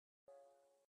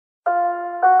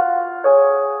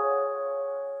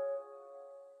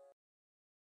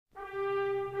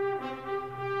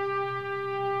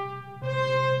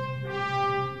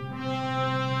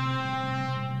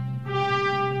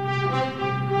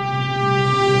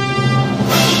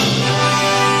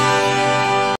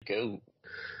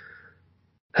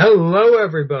Hello,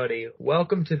 everybody.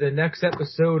 Welcome to the next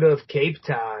episode of Cape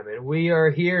Time, and we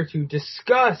are here to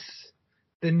discuss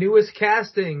the newest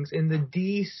castings in the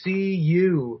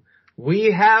DCU.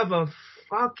 We have a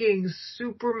fucking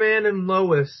Superman and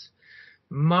Lois.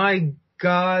 My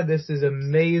God, this is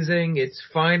amazing. It's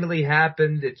finally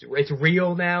happened. It's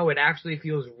real now. It actually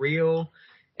feels real,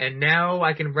 and now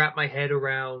I can wrap my head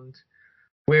around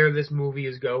where this movie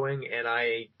is going, and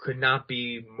I could not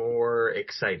be more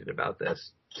excited about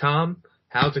this. Tom,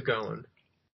 how's it going?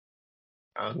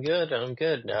 I'm good. I'm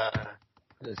good.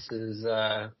 This is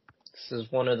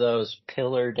one of those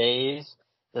pillar days.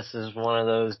 This is one of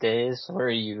those days where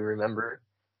you remember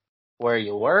where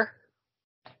you were,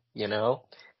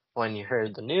 when you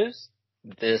heard the news.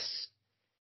 This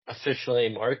officially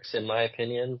marks, in my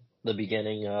opinion, the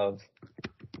beginning of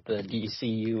the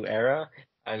DCU era.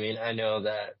 I mean, I know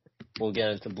that we'll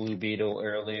get into Blue Beetle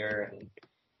earlier, and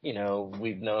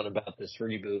we've known about this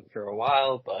reboot for a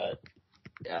while, but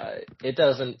it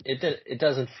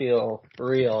doesn't feel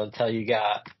real until you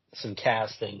got some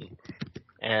casting,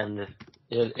 and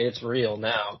it's real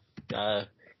now.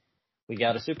 We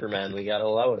got a Superman, we got a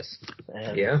Lois,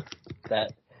 and Yeah.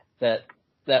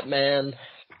 that man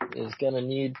is gonna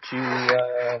need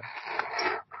to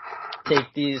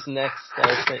take these next,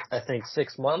 I think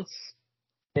 6 months,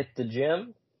 hit the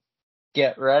gym,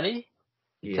 get ready,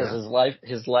 because his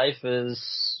life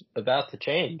is about to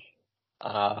change.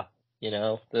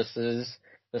 This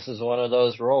is one of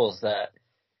those roles that,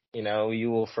 you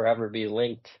will forever be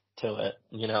linked to it.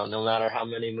 No matter how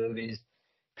many movies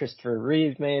Christopher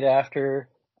Reeve made after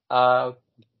the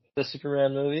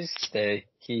Superman movies,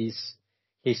 he's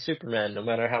Superman. No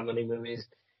matter how many movies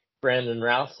Brandon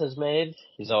Routh has made,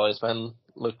 he's always been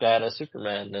looked at as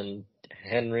Superman, and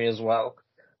Henry as well.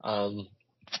 And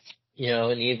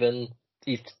even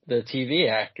the TV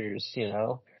actors,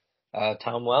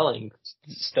 Tom Welling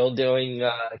still doing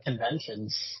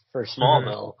conventions for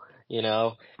Smallville.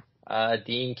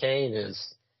 Dean Cain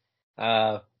is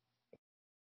not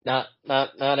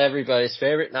everybody's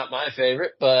favorite, not my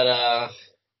favorite, but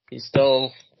he's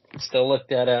still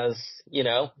looked at as,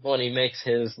 when he makes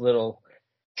his little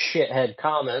shithead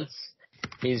comments,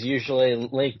 he's usually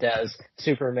linked as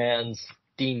Superman's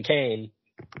Dean Cain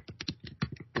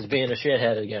is being a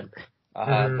shithead again.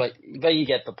 But you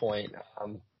get the point.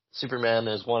 Superman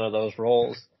is one of those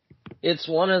roles. It's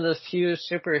one of the few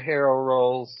superhero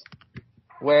roles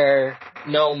where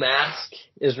no mask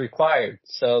is required.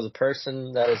 So the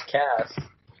person that is cast,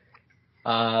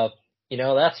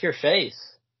 that's your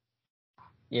face.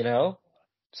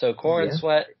 So Corin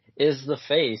Sweat is the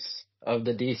face of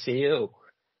the DCU.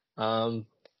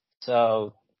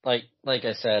 So like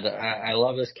I said, I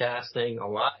love his casting a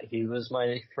lot. He was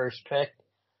my first pick.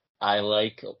 I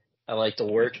like the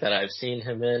work that I've seen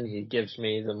him in. He gives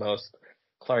me the most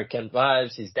Clark Kent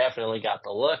vibes. He's definitely got the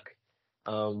look.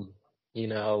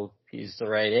 He's the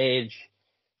right age.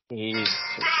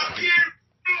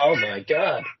 Oh my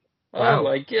God. Wow. Oh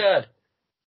my God.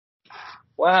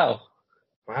 Wow.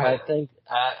 Wow. I think,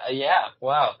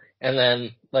 wow. And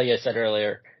then, like I said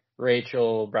earlier,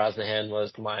 Rachel Brosnahan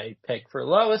was my pick for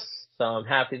Lois, so I'm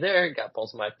happy there. Got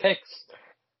both of my picks,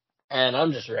 and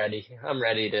I'm just ready. I'm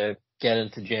ready to get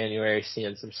into January,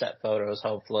 seeing some set photos,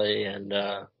 hopefully, and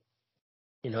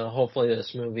hopefully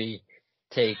this movie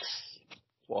takes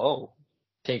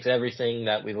everything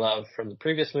that we love from the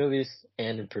previous movies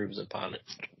and improves upon it.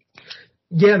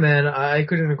 Yeah, man, I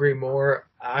couldn't agree more.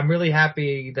 I'm really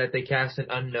happy that they cast an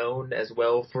unknown as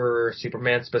well for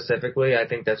Superman specifically. I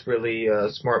think that's really a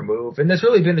smart move. And that's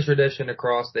really been a tradition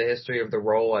across the history of the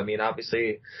role. I mean,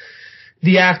 obviously,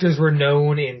 the actors were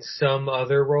known in some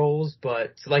other roles,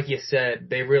 but like you said,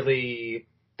 they really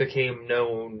became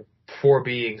known for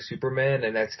being Superman,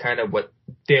 and that's kind of what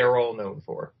they're all known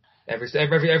for. Every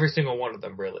single one of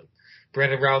them, really.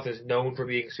 Brandon Routh is known for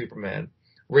being Superman.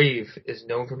 Reeve is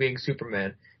known for being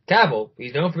Superman. Cavill,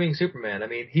 he's known for being Superman. I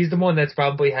mean, he's the one that's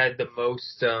probably had the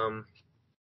most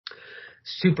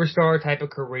superstar type of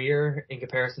career in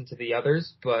comparison to the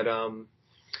others, but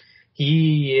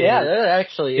he is... Yeah, that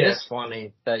actually is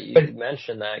funny that you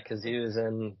mentioned that, because he was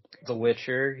in The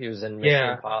Witcher, he was in Mission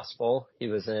Impossible, he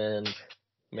was in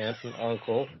Man from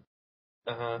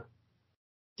U.N.C.L.E.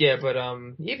 Yeah, but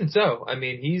even so, I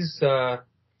mean, he's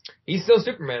still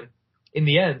Superman. In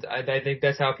the end, I think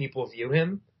that's how people view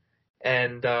him,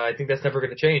 and I think that's never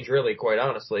going to change, really, quite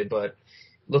honestly. But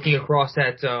looking across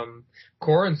at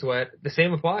Corin Sweat, the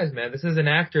same applies, man. This is an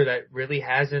actor that really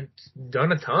hasn't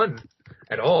done a ton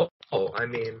at all. I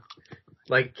mean,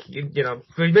 like,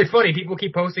 it's funny, people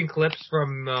keep posting clips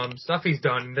from stuff he's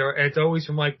done. It's always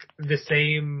from, like, the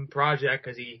same project,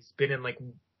 because he's been in, like,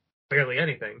 barely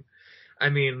anything. I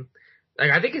mean,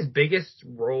 like I think his biggest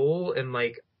role in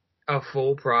like a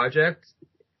full project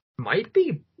might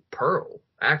be Pearl,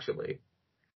 actually.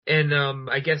 And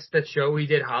I guess that show he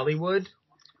did Hollywood.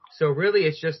 So really,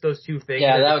 it's just those two things.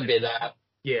 Yeah, that would be that.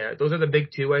 Yeah, those are the big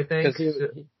two, I think. Because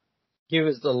he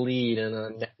was the lead in a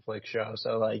Netflix show,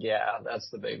 so like, yeah, that's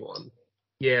the big one.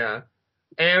 Yeah.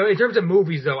 And in terms of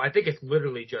movies, though, I think it's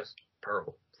literally just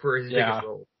Pearl for his biggest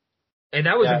role. And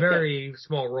that was a very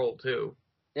small role, too.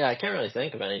 Yeah, I can't really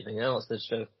think of anything else. It's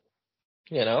just,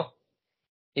 you know,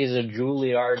 he's a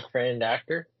Juilliard-trained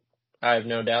actor. I have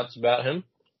no doubts about him.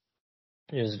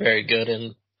 He was very good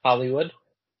in Hollywood.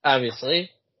 Obviously,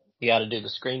 you got to do the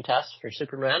screen test for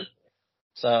Superman.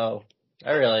 So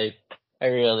I really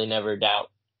never doubt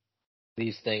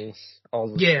these things.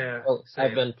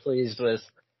 I've been pleased with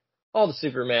all the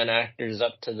Superman actors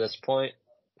up to this point.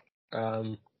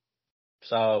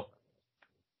 So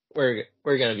we're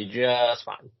gonna be just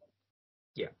fine.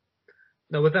 Yeah.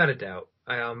 No, without a doubt.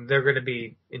 They're gonna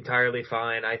be entirely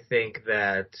fine. I think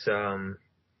that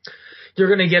you're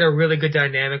gonna get a really good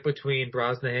dynamic between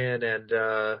Brosnahan and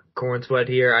Cornsweet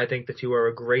here. I think the two are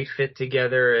a great fit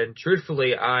together, and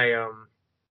truthfully, I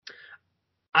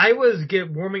was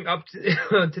warming up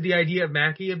to the idea of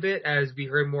Mackie a bit as we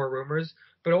heard more rumors,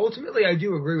 but ultimately I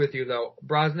do agree with you though.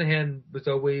 Brosnahan was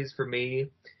always for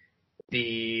me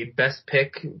the best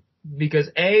pick because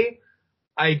I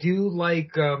do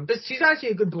like she's actually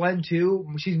a good blend too.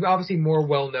 She's obviously more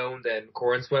well known than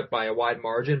Cornsweet by a wide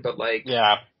margin, but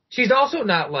she's also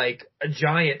not like a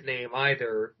giant name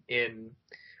either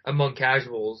among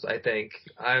casuals, I think.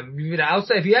 I'll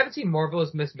say if you haven't seen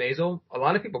Marvelous Miss Maisel, a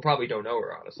lot of people probably don't know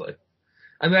her, honestly.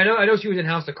 I mean, I know she was in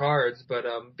House of Cards, but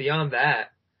beyond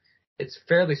that, it's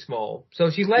fairly small. So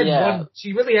she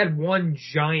really had one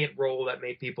giant role that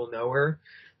made people know her,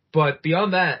 but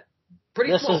beyond that,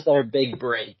 pretty small. This is their big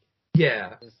break.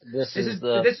 Yeah. This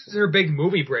is her big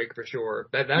movie break for sure.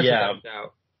 That's without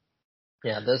doubt.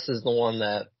 Yeah, this is the one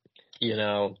that, you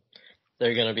know,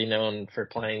 they're going to be known for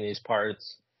playing these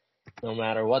parts no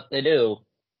matter what they do.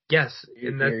 Yes,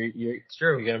 it's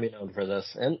true. You're going to be known for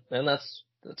this. And that's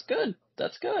good.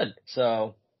 That's good.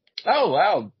 So, oh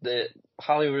wow, the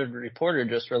Hollywood Reporter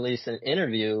just released an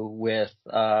interview with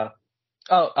never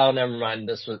mind.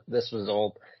 This was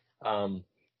old.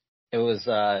 It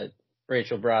was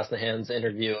Rachel Brosnahan's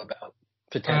interview about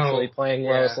potentially playing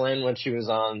Lois Lane when she was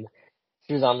on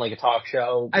like a talk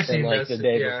show the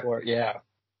day before. Yeah.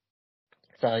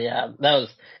 So yeah,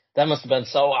 that must have been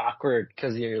so awkward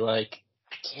because you're like,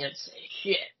 I can't say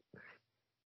shit.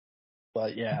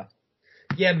 But yeah.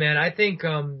 Yeah, man, I think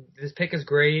this pick is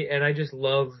great, and I just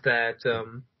love that.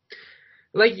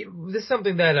 This is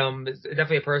something that is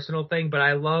definitely a personal thing, but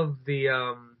I love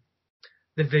the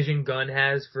vision Gunn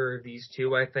has for these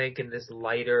two. I think in this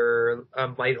lighter,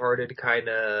 lighthearted kind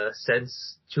of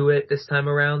sense to it this time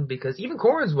around, because even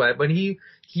Cornsweet, when he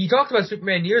talked about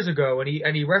Superman years ago,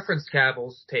 and he referenced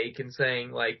Cavill's take and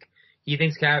saying like he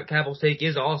thinks Cavill's take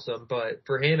is awesome, but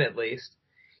for him at least,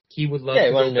 he would love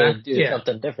to go back to do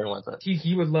something different with it.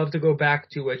 He would love to go back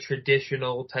to a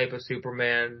traditional type of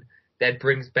Superman that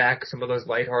brings back some of those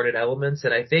lighthearted elements.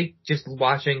 And I think just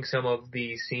watching some of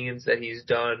the scenes that he's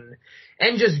done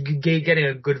and just getting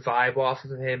a good vibe off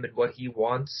of him and what he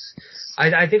wants,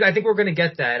 I think we're going to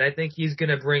get that. I think he's going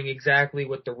to bring exactly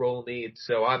what the role needs.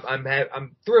 So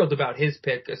I'm thrilled about his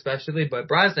pick especially, but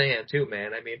Brosnahan too,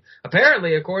 man. I mean,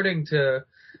 apparently according to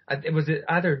was it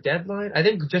either Deadline? I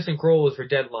think Justin Kroll was for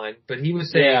Deadline, but he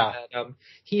was saying that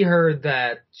he heard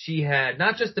that she had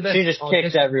not just the best. She just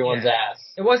kicked everyone's ass.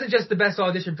 It wasn't just the best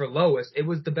audition for Lois; it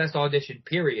was the best audition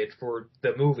period for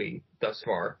the movie thus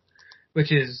far,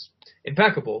 which is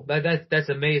impeccable. That's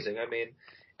amazing. I mean,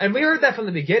 and we heard that from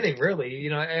the beginning, really. You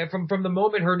know, from the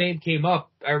moment her name came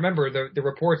up, I remember the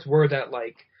reports were that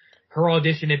like her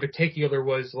audition in particular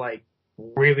was like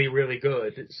really, really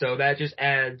good. So that just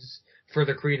adds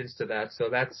further credence to that. So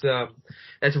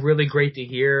that's really great to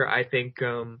hear. I think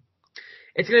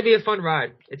it's going to be a fun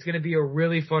ride. It's going to be a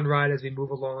really fun ride as we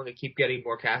move along and keep getting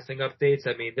more casting updates.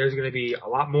 I mean, there's going to be a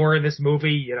lot more in this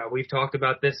movie. You know, we've talked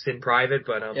about this in private,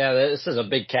 but this is a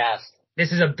big cast.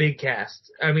 This is a big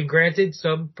cast. I mean, granted,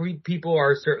 some people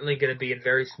are certainly going to be in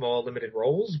very small, limited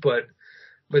roles, but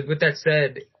with that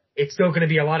said, it's still going to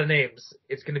be a lot of names.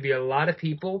 It's going to be a lot of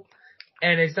people.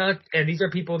 And these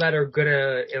are people that are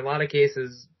gonna, in a lot of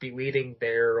cases, be leading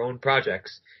their own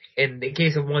projects. In the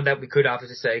case of one that we could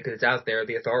obviously say, because it's out there,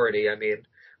 The Authority, I mean,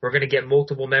 we're gonna get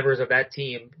multiple members of that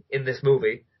team in this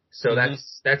movie. So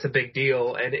that's a big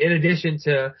deal. And in addition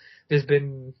to, there's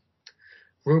been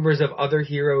rumors of other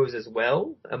heroes as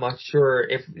well. I'm not sure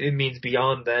if it means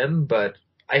beyond them, but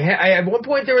at one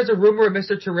point there was a rumor of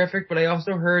Mr. Terrific, but I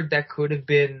also heard that could have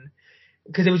been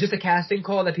because it was just a casting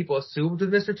call that people assumed was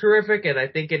Mr. Terrific, and I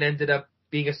think it ended up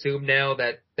being assumed now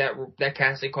that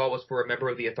casting call was for a member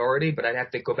of the Authority, but I'd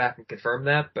have to go back and confirm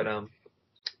that. But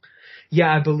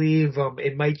yeah, I believe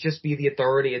it might just be the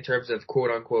Authority in terms of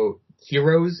quote unquote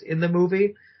heroes in the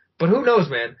movie. But who knows,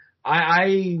 man?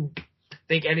 I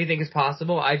think anything is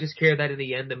possible. I just care that in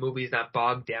the end the movie is not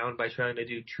bogged down by trying to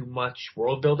do too much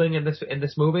world building in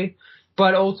this movie.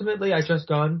 But ultimately, I trust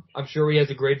Gunn. I'm sure he has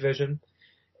a great vision,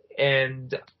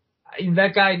 and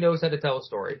that guy knows how to tell a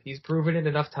story. He's proven it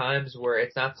enough times where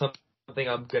it's not something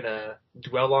I'm gonna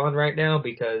dwell on right now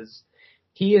because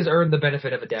he has earned the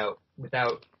benefit of a doubt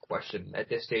without question at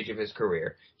this stage of his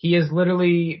career. He has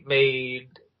literally made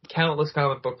countless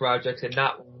comic book projects and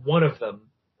not one of them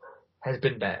has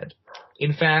been bad.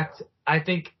 In fact, I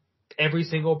think every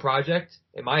single project,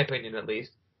 in my opinion at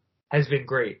least, has been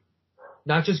great.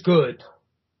 Not just good,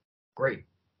 great.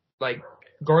 Like,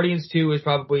 Guardians 2 is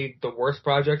probably the worst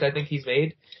project I think he's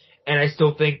made, and I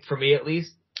still think, for me at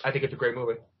least, I think it's a great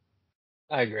movie.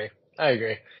 I agree.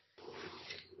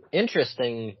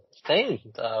 Interesting thing,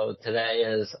 though, today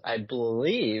is I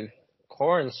believe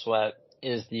Cornsweet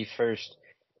is the first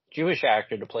Jewish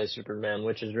actor to play Superman,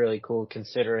 which is really cool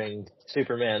considering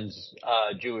Superman's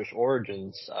Jewish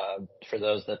origins. For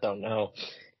those that don't know,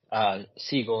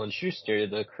 Siegel and Schuster,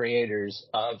 the creators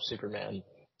of Superman,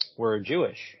 were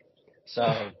Jewish.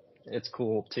 So it's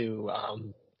cool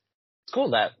it's cool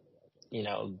that,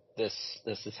 this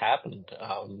has happened,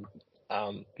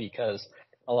 because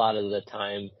a lot of the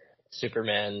time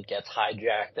Superman gets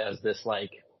hijacked as this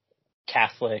like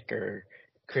Catholic or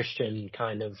Christian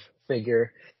kind of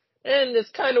figure. And it's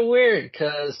kind of weird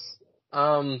because,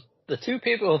 the two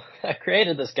people that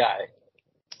created this guy,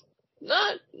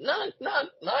 not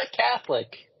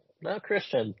Catholic, not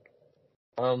Christian.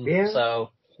 Yeah.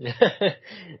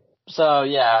 So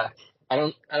yeah, I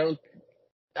don't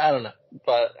know,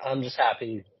 but I'm just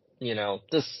happy,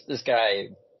 this guy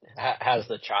has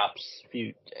the chops.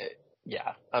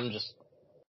 Yeah, I'm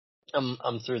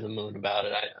through the moon about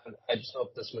it. I just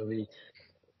hope this movie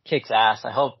kicks ass.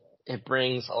 I hope it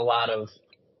brings a lot of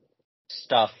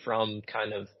stuff from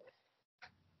kind of,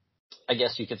 I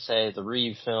guess you could say, the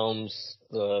Reeve films,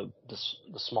 the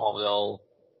Smallville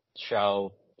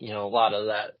show, a lot of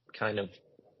that kind of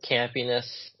campiness,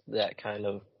 that kind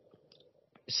of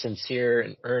sincere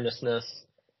and earnestness.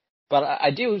 But I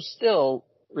do still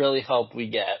really hope we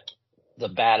get the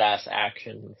badass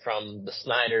action from the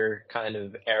Snyder kind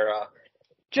of era,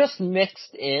 just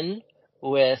mixed in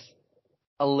with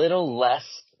a little less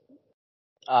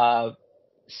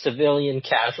civilian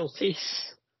casualties.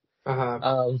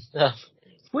 If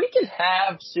we can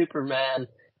have Superman,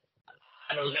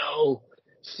 I don't know,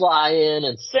 fly in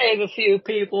and save a few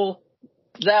people,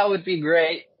 that would be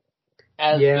great.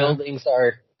 As buildings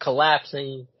are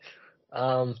collapsing,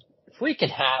 if we can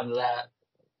have that,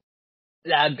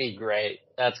 that'd be great.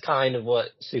 That's kind of what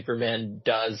Superman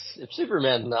does. If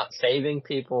Superman's not saving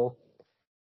people,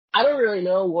 I don't really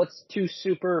know what's too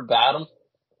super about him.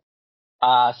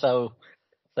 So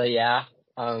yeah,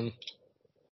 I'm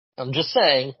just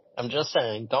saying,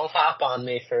 don't hop on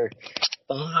me,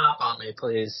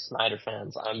 please, Snyder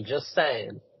fans. I'm just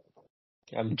saying.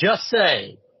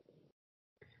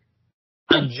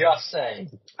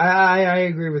 I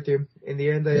agree with you. In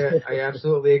the end, I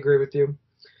absolutely agree with you.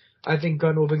 I think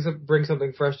Gunn will bring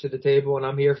something fresh to the table, and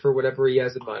I'm here for whatever he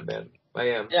has in mind, man. I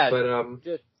am. Yeah, but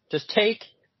just I'm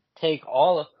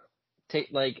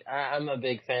a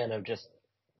big fan of just,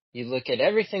 you look at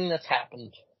everything that's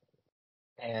happened,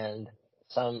 and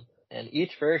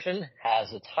each version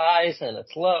has its highs and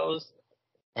its lows,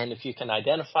 and if you can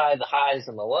identify the highs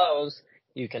and the lows,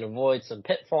 you can avoid some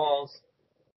pitfalls.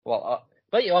 Well,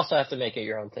 but you also have to make it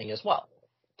your own thing as well,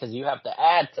 because you have to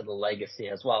add to the legacy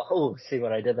as well. Oh, see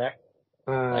what I did there?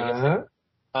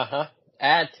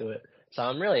 Add to it. So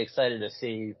I'm really excited to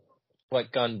see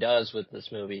what Gunn does with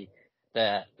this movie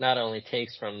that not only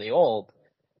takes from the old,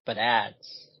 but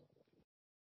adds.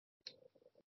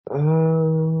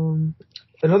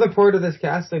 Another part of this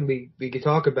casting we could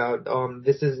talk about,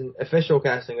 this isn't official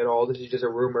casting at all. This is just a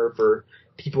rumor for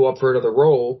people up for another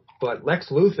role. But Lex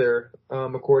Luthor,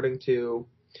 according to,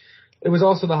 it was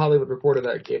also the Hollywood Reporter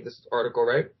that gave this article,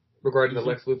 right? Regarding the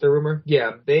Lex Luthor rumor.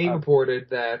 Yeah, they reported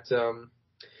that,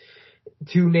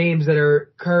 two names that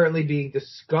are currently being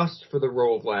discussed for the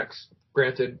role of Lex.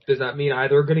 Granted, does not mean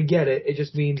either are going to get it. It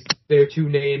just means they're two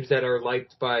names that are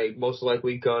liked by most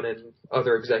likely Gunn and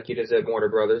other executives at Warner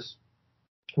Brothers.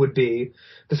 would be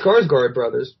the Skarsgård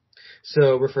brothers.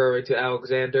 So referring to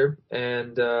Alexander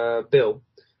and Bill,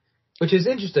 which is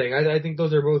interesting. I think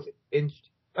those are both.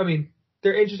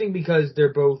 They're interesting because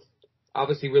they're both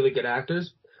obviously really good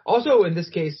actors. Also, in this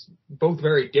case, both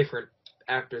very different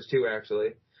actors too, actually,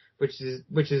 which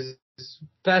is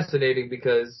fascinating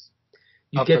because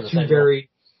you get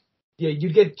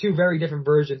you'd get two very different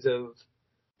versions of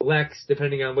Lex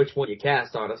depending on which one you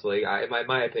cast. Honestly, in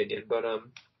my opinion, but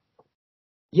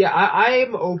yeah, I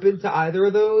am open to either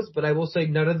of those, but I will say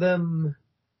none of them.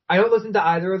 I don't listen to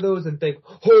either of those and think,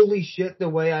 holy shit, the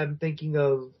way I'm thinking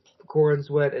of Corrin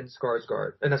Sweat and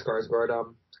Skarsgård, and not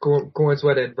Skarsgård, Corrin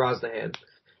Sweat and Brosnahan.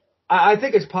 I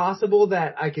think it's possible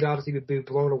that I could obviously be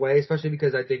blown away, especially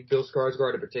because I think Bill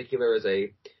Skarsgård in particular is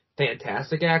a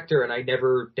fantastic actor, and I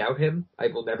never doubt him. I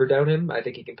will never doubt him. I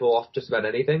think he can pull off just about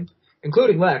anything,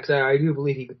 including Lex. I do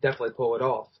believe he could definitely pull it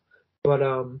off. But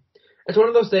it's one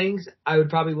of those things. I would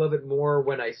probably love it more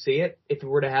when I see it, if it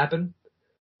were to happen.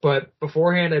 But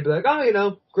beforehand, I'd be like,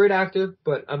 oh, great actor,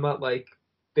 but I'm not like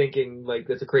thinking like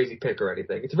that's a crazy pick or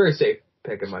anything. It's a very safe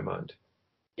pick in my mind.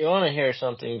 You want to hear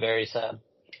something very sad?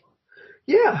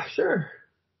 Yeah, sure.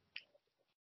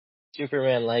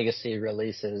 Superman Legacy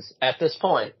releases at this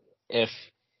point, if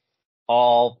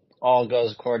all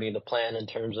goes according to plan in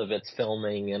terms of its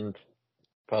filming and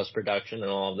post-production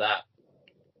and all of that.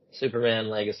 Superman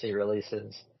Legacy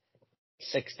releases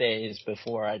 6 days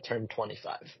before I turn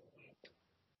 25.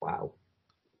 Wow.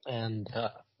 And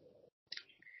that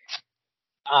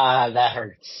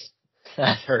hurts.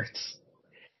 That hurts.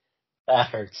 That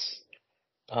hurts.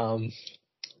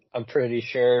 I'm pretty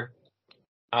sure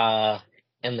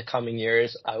in the coming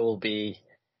years I will be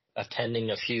attending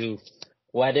a few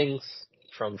weddings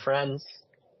from friends,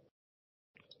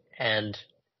 and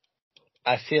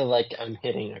I feel like I'm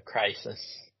hitting a crisis.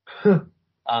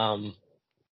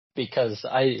 Because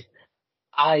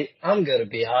I'm gonna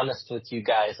be honest with you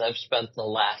guys, I've spent the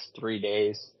last 3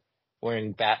 days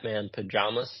wearing Batman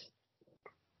pajamas.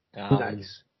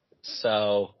 Nice.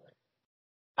 So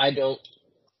I don't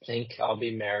think I'll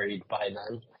be married by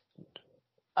then.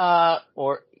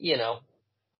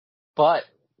 But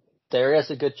there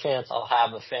is a good chance I'll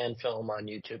have a fan film on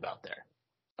YouTube out there.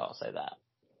 I'll say that.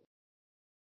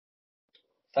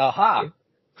 So,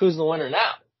 who's the winner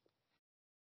now?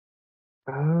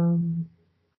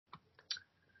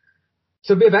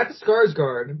 So back to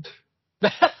Skarsgård.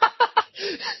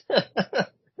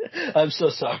 I'm so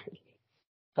sorry.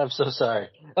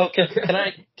 Okay,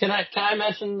 can I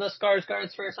mention the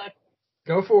Skarsgårds for a sec?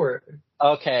 Go for it.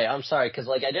 Okay, I'm sorry, because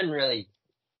I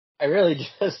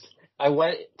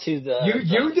went to the...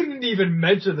 You didn't even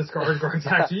mention the Skarsgårds,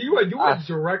 actually. You went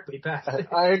directly past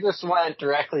it. I just went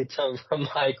directly to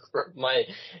my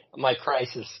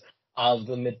crisis of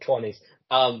the mid-20s.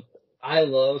 I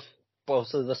love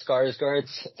both of the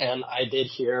Skarsgårds, and I did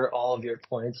hear all of your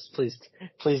points. Please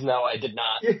know I did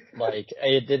not,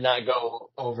 it did not go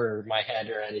over my head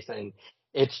or anything.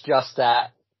 It's just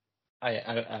that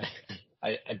I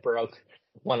broke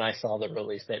when I saw the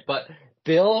release date. But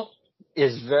Bill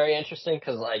is very interesting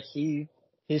because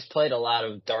he's played a lot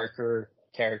of darker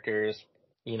characters,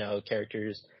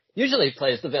 characters. Usually he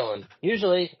plays the villain.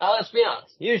 Usually, let's be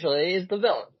honest, usually he's the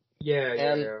villain.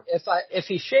 Yeah. If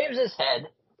he shaves his head,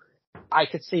 I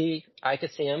could see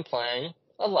him playing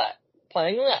Lex.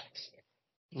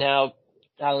 Now,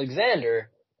 Alexander,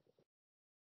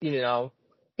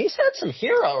 he's had some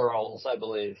hero roles, I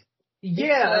believe.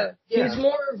 Yeah. He's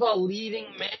more of a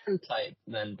leading man type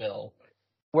than Bill,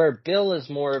 where Bill is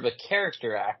more of a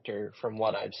character actor from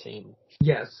what I've seen.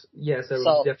 Yes, I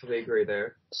would definitely agree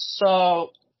there.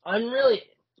 So, I'm really,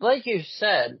 like you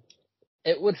said,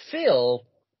 it would feel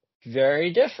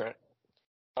very different.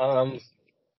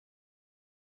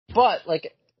 But,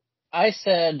 like I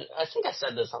think I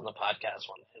said this on the podcast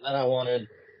one day, that I wanted,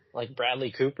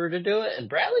 Bradley Cooper to do it, and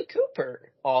Bradley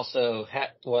Cooper also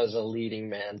was a leading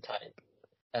man type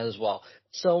as well.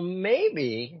 So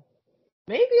maybe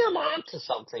I'm onto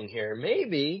something here.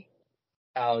 Maybe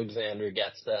Alexander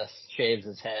gets this, shaves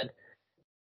his head,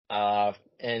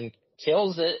 and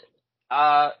kills it,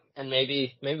 and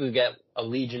maybe we get a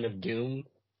Legion of Doom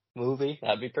movie.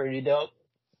 That'd be pretty dope.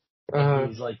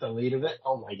 He's the lead of it.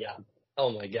 Oh my god.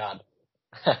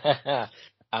 I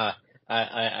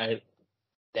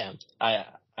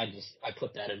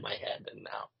put that in my head and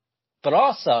now. But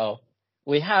also,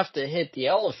 we have to hit the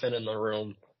elephant in the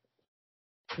room.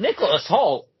 Nicholas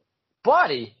Hoult,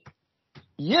 buddy,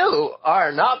 you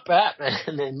are not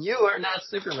Batman and you are not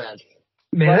Superman.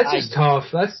 Man, that's just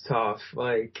tough. That's tough.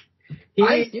 He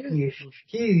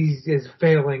is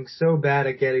failing so bad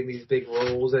at getting these big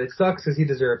roles, and it sucks because he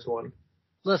deserves one.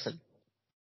 listen,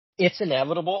 it's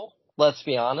inevitable. Let's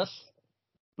be honest.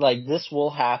 Like, this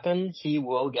will happen. He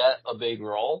will get a big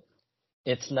role.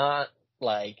 It's not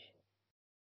like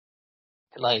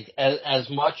as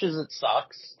much as it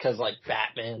sucks, because like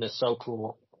Batman is so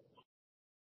cool,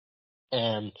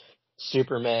 and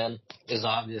Superman is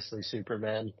obviously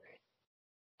Superman.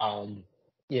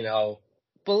 You know,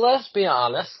 but let's be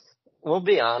honest. We'll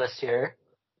be honest here.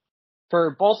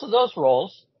 For both of those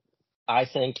roles, I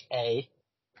think A,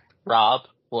 Rob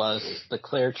was the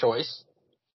clear choice,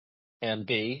 and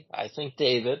B, I think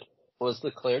David was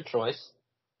the clear choice.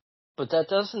 But that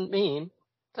doesn't mean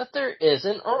that there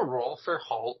isn't a role for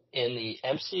Holt in the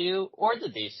MCU or the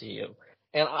DCU.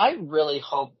 And I really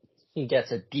hope he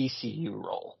gets a DCU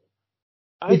role.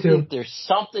 I think there's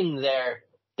something there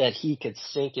that he could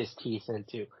sink his teeth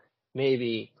into.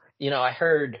 Maybe, I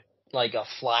heard like a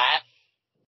Flash,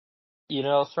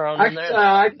 thrown in there.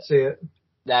 I can see it.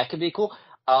 That could be cool.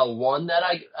 One that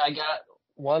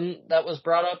one that was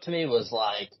brought up to me was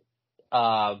like,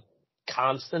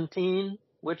 Constantine,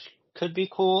 which could be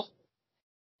cool.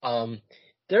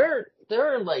 There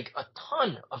are like a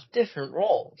ton of different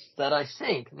roles that I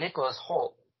think Nicholas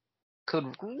Hoult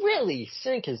could really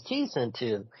sink his teeth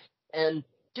into and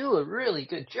do a really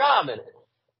good job in it.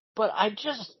 But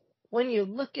when you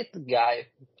look at the guy,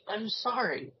 I'm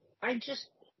sorry. I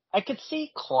could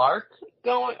see Clark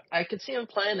I could see him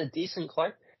playing a decent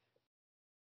Clark.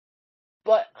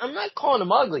 But I'm not calling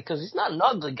him ugly, because he's not an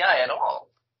ugly guy at all.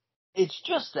 It's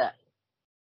just that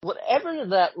whatever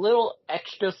that little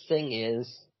extra thing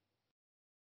is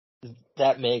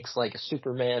that makes like a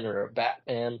Superman or a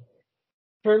Batman,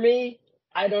 for me,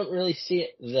 I don't really see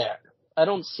it there. I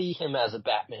don't see him as a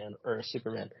Batman or a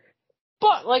Superman.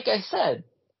 But like I said,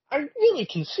 I really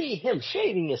can see him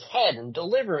shaving his head and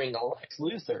delivering a Lex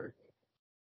Luthor,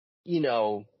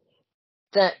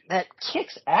 that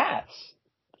kicks ass.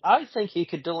 I think he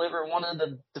could deliver one of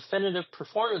the definitive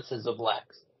performances of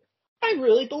Lex. I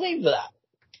really believe that.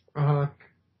 Uh-huh.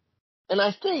 And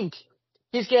I think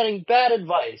he's getting bad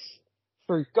advice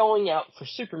for going out for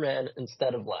Superman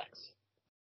instead of Lex.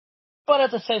 But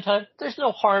at the same time, there's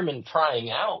no harm in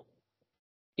trying out,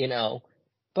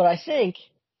 But I think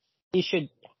he should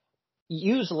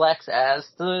use Lex as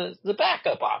the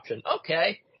backup option.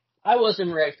 Okay, I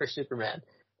wasn't right for Superman.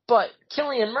 But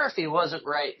Cillian Murphy wasn't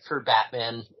right for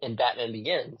Batman in Batman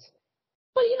Begins.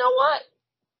 But you know what?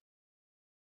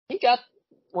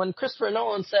 When Christopher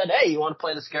Nolan said, hey, you want to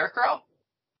play the Scarecrow?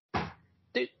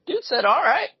 Dude said, all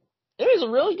right. It was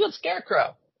a really good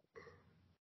Scarecrow.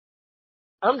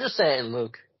 I'm just saying,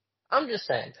 Luke. I'm just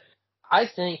saying. I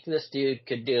think this dude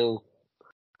could do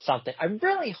something. I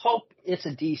really hope it's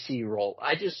a DC role.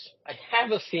 I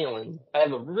have a feeling, I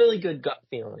have a really good gut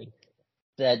feeling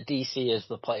that DC is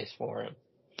the place for him.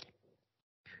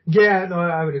 Yeah, no,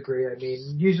 I would agree. I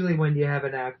mean, usually when you have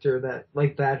an actor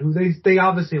that who they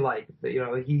obviously like,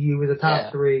 he was a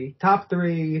top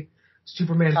three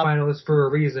Superman finalist for a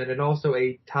reason, and also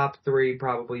a top 3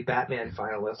 probably Batman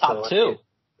finalist. Top two.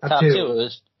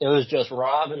 It was just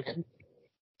Rob and him.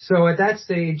 So at that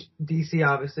stage, DC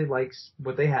obviously likes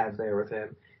what they have there with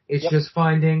him. It's just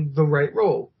finding the right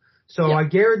role. So I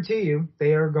guarantee you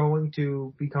they are going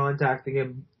to be contacting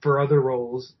him for other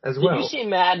roles as well. Did you see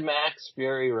Mad Max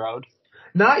Fury Road?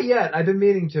 Not yet. I've been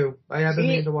meaning to. I haven't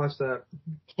meaning to watch that.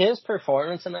 His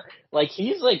performance in that,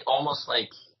 he's almost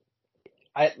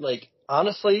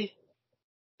honestly,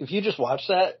 if you just watch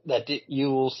that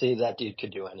you will see that dude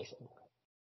could do anything.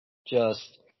 You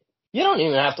don't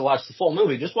even have to watch the full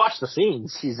movie. Just watch the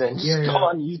scenes he's in. Just go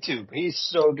on YouTube. He's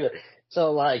so good.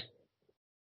 So,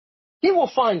 he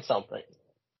will find something.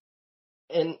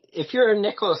 And if you're a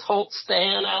Nicholas Hoult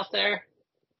stan out there,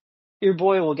 your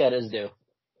boy will get his due.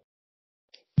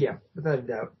 Yeah, without a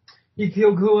doubt.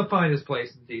 He'll find his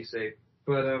place in DC.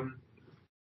 But,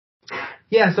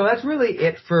 so that's really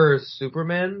it for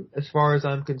Superman, as far as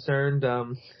I'm concerned.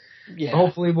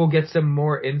 Hopefully we'll get some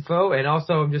more info. And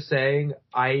also, I'm just saying,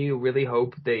 I really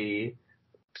hope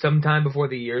sometime before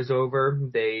the year's over,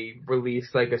 they release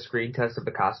a screen test of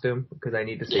the costume, because I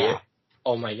need to see it.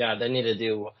 Oh my God, they need to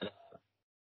do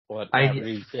what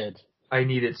Reed did. I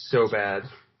need it so bad.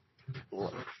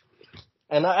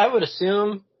 And I would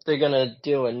assume they're gonna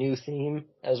do a new theme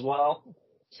as well.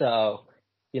 So,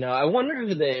 I wonder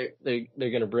who they're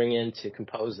gonna bring in to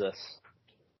compose this.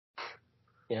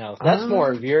 That's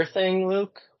more of your thing,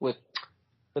 Luke, with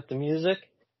the music.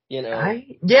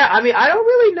 I don't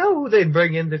really know who they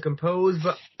bring in to compose,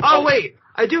 but wait,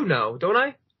 I do know, don't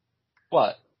I?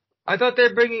 What? I thought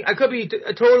they're bringing. I could be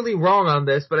totally wrong on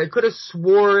this, but I could have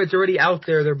swore it's already out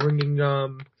there. They're bringing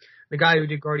the guy who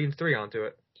did Guardians 3 onto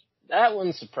it. That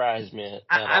wouldn't surprise me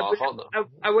at all. Hold on.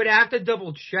 I would have to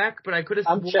double check, but I could have.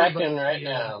 I'm checking right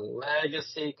now.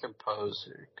 Legacy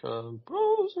composer.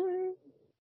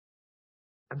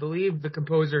 I believe the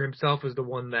composer himself was the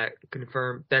one that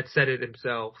said it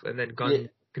himself, and then Gunn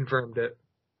confirmed it.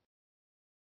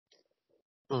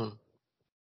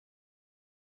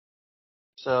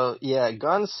 So, yeah,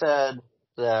 Gunn said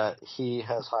that he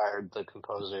has hired the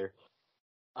composer,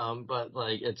 but,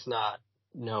 like, it's not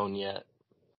known yet.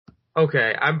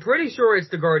 Okay, I'm pretty sure it's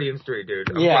the Guardians 3, dude.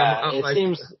 It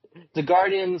seems the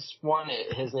Guardians one,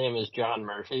 his name is John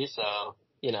Murphy, so,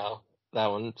 you know, that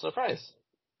wouldn't surprise.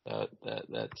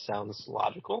 That sounds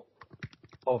logical.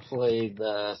 Hopefully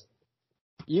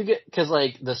cause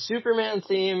like the Superman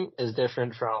theme is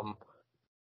different from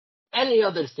any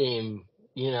other theme,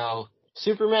 you know.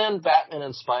 Superman, Batman,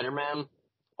 and Spider-Man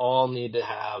all need to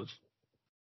have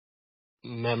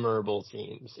memorable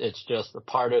themes. It's just a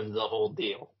part of the whole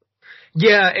deal.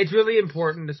 Yeah, it's really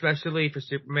important, especially for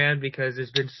Superman, because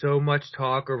there's been so much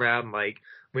talk around, like,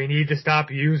 we need to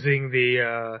stop using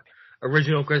the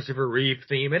original Christopher Reeve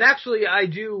theme. And actually, I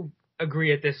do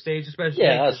agree at this stage, especially.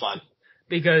 Yeah, that's fine.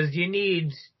 Because you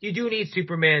do need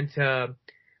Superman to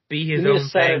be his own thing.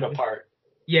 Set it apart.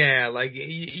 Yeah, like,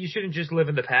 you shouldn't just live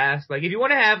in the past. Like, if you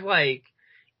want to have, like,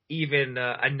 even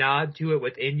a nod to it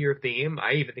within your theme,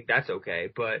 I even think that's okay.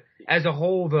 But as a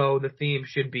whole, though, the theme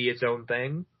should be its own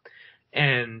thing.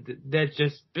 And that's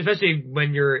just, especially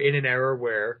when you're in an era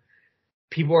where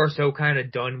people are so kind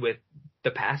of done with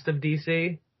the past of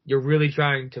DC, you're really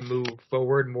trying to move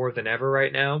forward more than ever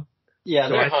right now. Yeah,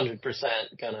 so they're 100%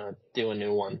 gonna do a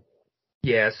new one.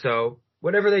 Yeah, so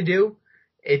whatever they do,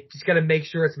 it's just gotta make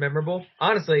sure it's memorable.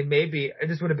 Honestly, maybe,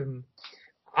 this would have been,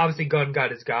 obviously Gunn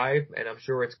got his guy, and I'm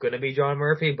sure it's gonna be John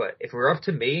Murphy, but if it were up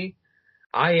to me,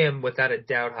 I am without a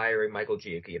doubt hiring Michael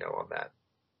Giacchino on that.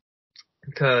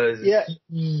 Because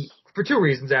for two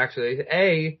reasons, actually.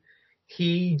 A,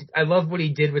 I love what he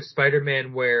did with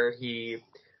Spider-Man, where he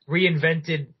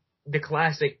reinvented the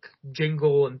classic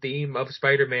jingle and theme of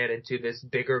Spider-Man into this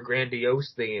bigger,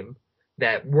 grandiose theme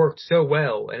that worked so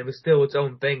well, and it was still its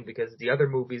own thing because the other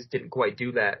movies didn't quite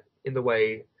do that in the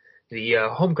way the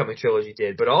Homecoming trilogy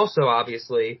did. But also,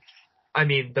 obviously, I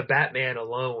mean, the Batman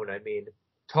alone, I mean,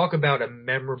 talk about a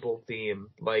memorable theme.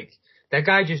 Like, that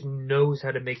guy just knows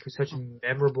how to make such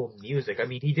memorable music. I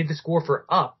mean, he did the score for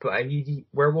Up. I mean,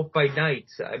 Werewolf by Night.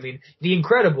 I mean, The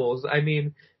Incredibles. I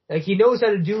mean, like, he knows how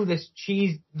to do this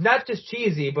not just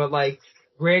cheesy, but like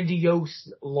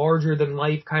grandiose, larger than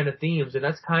life kind of themes. And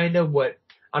that's kind of what,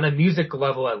 on a music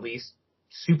level at least,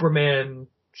 Superman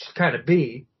should kind of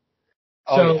be.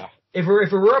 So, if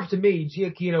it were up to me,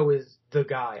 Giacchino is the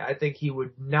guy. I think he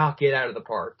would knock it out of the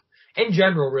park. In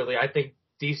general, really, I think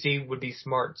DC would be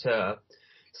smart to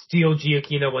steal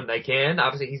Giacchino when they can.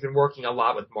 Obviously, he's been working a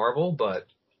lot with Marvel, but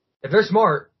if they're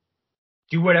smart,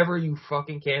 do whatever you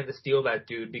fucking can to steal that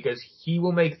dude, because he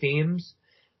will make themes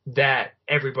that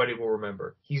everybody will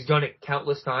remember. He's done it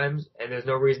countless times, and there's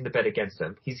no reason to bet against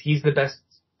him. He's the best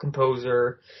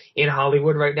composer in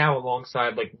Hollywood right now,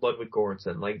 alongside like Ludwig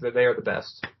Göransson. Like, they are the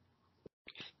best.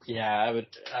 Yeah, I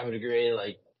would agree.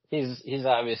 Like, he's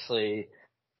obviously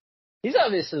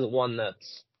the one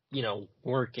that's, you know,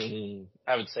 working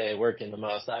the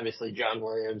most. Obviously, John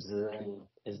Williams is in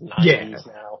his 90s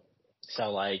now.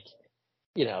 So, like,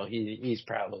 you know, he's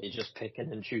probably just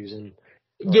picking and choosing.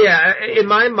 Yeah, in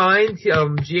my mind,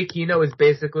 Giacchino is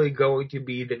basically going to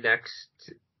be the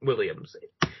next Williams.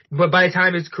 But by the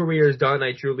time his career is done,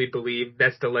 I truly believe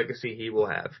that's the legacy he will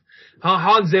have.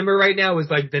 Hans Zimmer right now is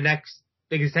like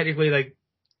is technically like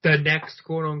the next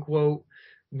quote unquote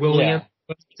Williams.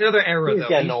 Yeah. It's another era, though. He's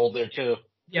getting older too.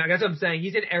 Yeah, that's what I'm saying.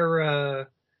 He's an era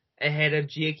ahead of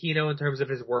Giacchino in terms of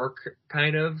his work,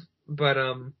 kind of. But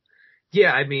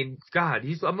yeah, I mean, God,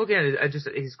 I'm looking at just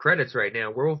his credits right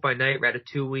now. Werewolf by Night,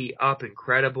 Ratatouille, Up,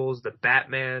 Incredibles, The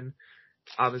Batman.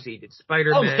 Obviously, he did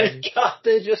Spider-Man. Oh my God,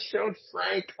 they just showed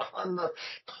Frank on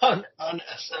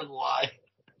SNY.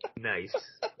 Nice.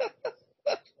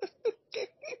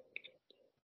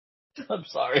 I'm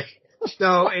sorry.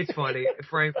 No, it's funny.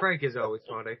 Frank is always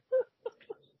funny.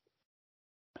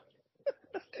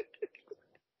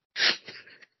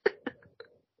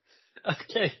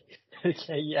 Okay,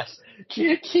 yes.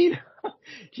 Giacchino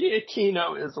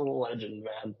is a legend,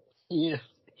 man.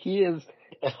 He is,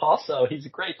 and also he's a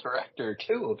great director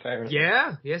too, apparently.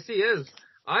 Yeah, yes he is.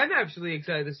 I'm actually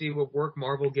excited to see what work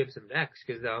Marvel gives him next,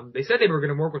 because they said they were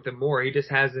going to work with him more. He just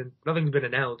hasn't. Nothing's been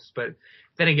announced, but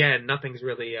then again, nothing's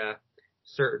really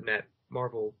certain at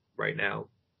Marvel right now,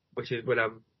 which is what I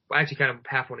actually kind of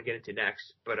half want to get into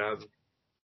next, but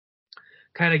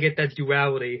kind of get that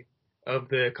duality of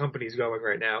the companies going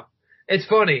right now. It's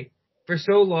funny. For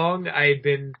so long, I've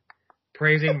been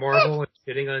praising Marvel and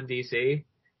shitting on DC,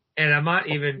 and I'm not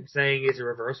even saying it's a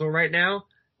reversal right now,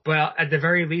 but at the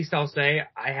very least, I'll say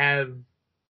I have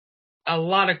a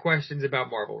lot of questions about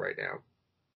Marvel right now.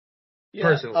 Yeah.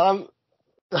 Personally.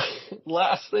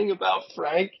 Last thing about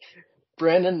Frank,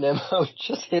 Brandon Nimmo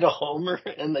just hit a homer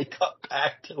and they cut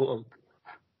back to him.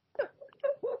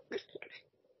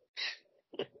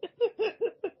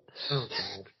 Oh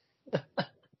God.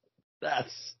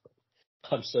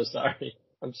 I'm so sorry.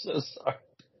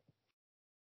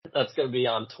 That's gonna be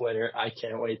on Twitter. I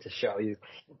can't wait to show you.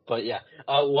 But yeah,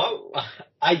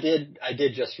 I did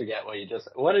just forget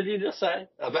what did you just say?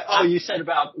 You said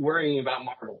about worrying about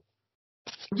Marvel.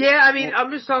 Yeah, I mean,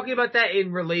 I'm just talking about that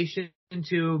in relation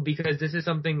to, because this is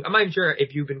something, I'm not even sure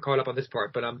if you've been caught up on this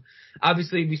part, but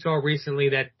obviously we saw recently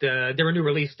that there were new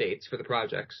release dates for the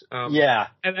projects. Yeah.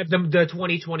 And the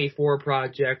 2024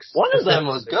 projects. One of them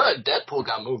was good. Deadpool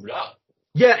got moved up.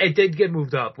 Yeah, it did get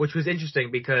moved up, which was interesting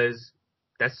because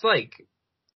that's like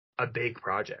a big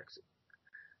project.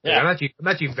 Yeah. Like, I'm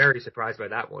actually very surprised by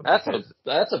that one. That's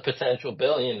a potential $1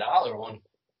 billion one.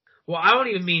 Well, I don't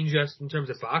even mean just in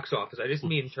terms of box office. I just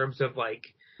mean in terms of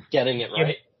like getting it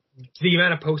right. The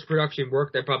amount of post-production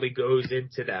work that probably goes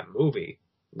into that movie.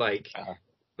 Like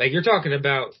you're talking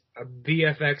about a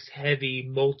VFX heavy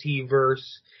multiverse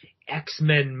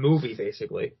X-Men movie,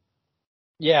 basically.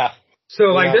 Yeah. So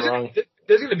like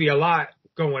there's going to be a lot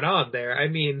going on there. I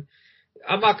mean,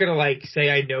 I'm not going to like say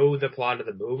I know the plot of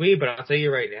the movie, but I'll tell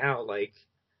you right now, like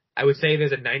I would say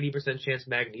there's a 90% chance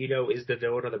Magneto is the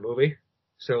villain of the movie.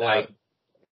 So like,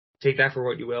 take that for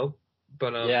what you will.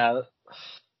 But yeah,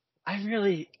 I'm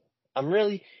really, I'm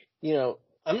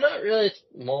not really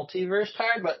multiverse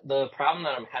tired, but the problem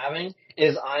that I'm having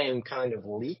is I am kind of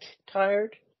leak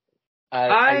tired.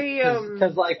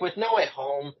 Because like with No Way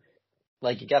Home,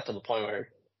 like it got to the point where,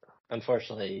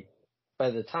 unfortunately,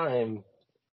 by the time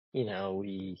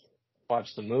we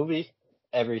watched the movie,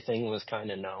 everything was kind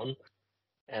of known,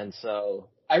 and so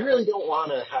I really don't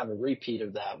want to have a repeat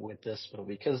of that with this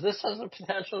movie, because this has the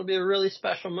potential to be a really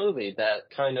special movie that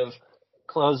kind of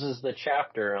closes the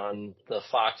chapter on the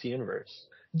Fox universe.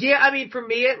 Yeah, I mean, for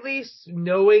me at least,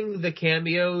 knowing the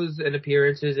cameos and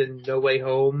appearances in No Way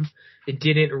Home, it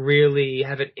didn't really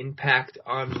have an impact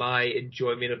on my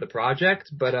enjoyment of the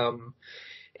project. But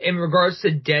in regards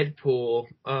to Deadpool,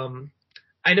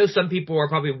 I know some people are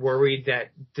probably worried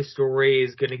that the story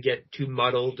is going to get too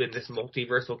muddled in this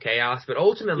multiversal chaos, but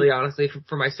ultimately, honestly,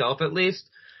 for myself at least,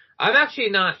 I'm actually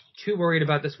not too worried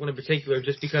about this one in particular,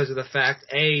 just because of the fact,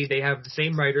 A, they have the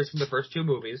same writers from the first two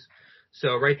movies,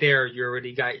 so right there, you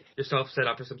already got yourself set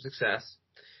up for some success.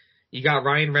 You got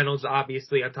Ryan Reynolds,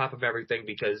 obviously, on top of everything,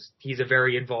 because he's a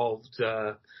very involved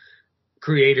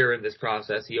creator in this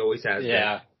process. He always has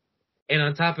been. And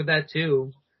on top of that,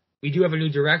 too, we do have a new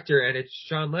director, and it's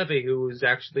Sean Levy, who is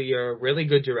actually a really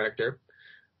good director.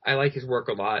 I like his work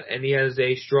a lot, and he has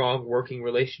a strong working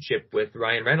relationship with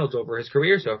Ryan Reynolds over his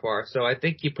career so far. So I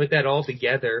think you put that all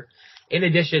together, in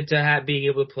addition to being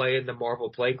able to play in the Marvel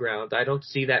playground, I don't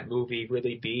see that movie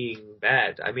really being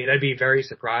bad. I mean, I'd be very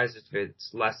surprised if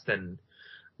it's less than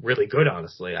really good,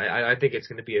 honestly. I think it's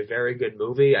going to be a very good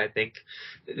movie. I think,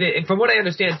 from what I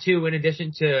understand, too, in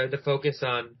addition to the focus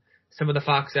on some of the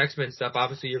Fox X-Men stuff,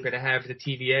 obviously you're going to have the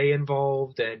TVA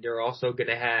involved, and you're also going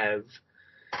to have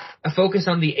a focus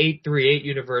on the 838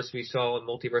 universe we saw in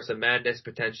Multiverse of Madness,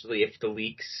 potentially, if the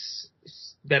leaks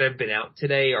that have been out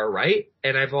today are right.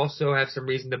 And I've also have some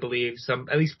reason to believe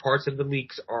at least parts of the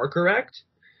leaks are correct.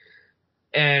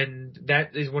 And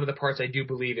that is one of the parts I do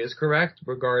believe is correct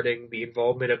regarding the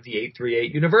involvement of the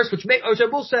 838 universe, which I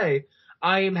will say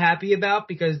I am happy about,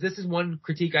 because this is one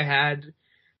critique I had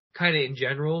kind of in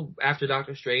general after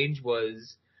Doctor Strange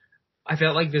was I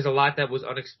felt like there's a lot that was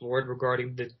unexplored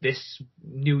regarding this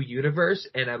new universe,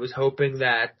 and I was hoping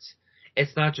that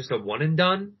it's not just a one and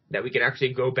done, that we can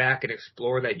actually go back and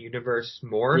explore that universe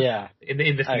more in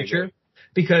the future.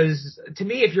 Because to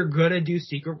me, if you're gonna do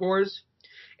Secret Wars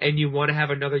and you want to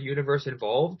have another universe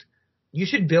involved, you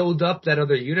should build up that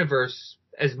other universe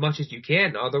as much as you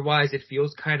can. Otherwise, it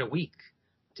feels kind of weak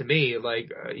to me.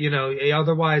 Like,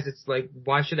 otherwise it's like,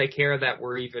 why should I care that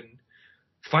we're even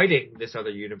fighting this other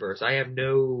universe? I have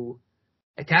no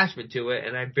attachment to it,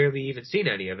 and I've barely even seen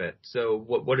any of it. So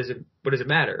what does it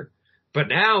matter? But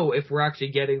now, if we're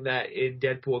actually getting that in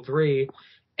Deadpool 3,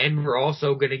 and we're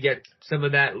also going to get some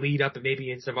of that lead up and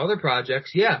maybe in some other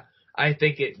projects, I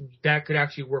think that could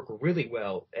actually work really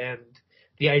well. And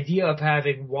the idea of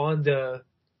having Wanda,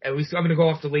 at least I'm going to go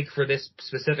off the leak for this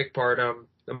specific part. I'm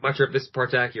not sure if this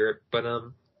part's accurate, but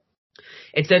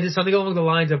It said something along the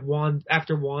lines of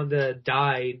after Wanda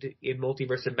died in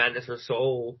Multiverse of Madness, her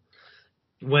soul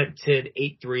went to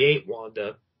 838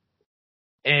 Wanda,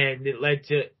 and it led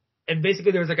to, and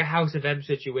basically there was like a House of M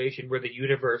situation where the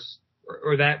universe,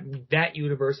 or that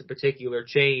universe in particular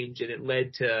changed, and it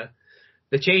led to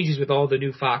the changes with all the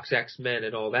new Fox X-Men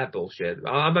and all that bullshit.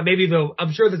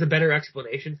 I'm sure there's a better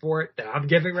explanation for it that I'm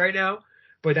giving right now,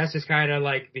 but that's just kind of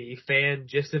like the fan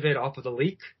gist of it off of the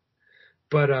leak.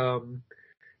 But,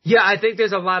 yeah, I think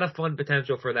there's a lot of fun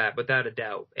potential for that, without a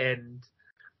doubt. And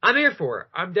I'm here for it.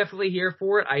 I'm definitely here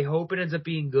for it. I hope it ends up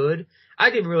being good. I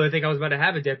didn't really think I was about to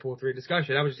have a Deadpool 3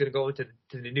 discussion. I was just going to go into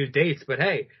the new dates. But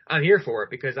hey, I'm here for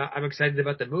it because I'm excited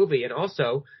about the movie. And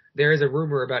also, there is a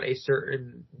rumor about a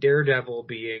certain Daredevil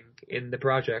being in the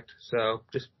project. So,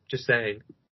 just saying.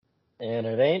 And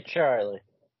it ain't Charlie.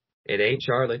 It ain't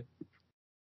Charlie.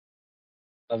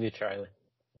 Love you, Charlie.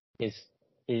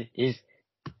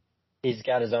 He's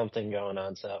got his own thing going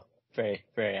on, so very,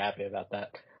 very happy about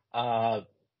that.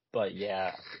 But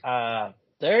yeah,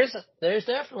 there's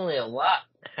definitely a lot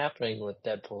happening with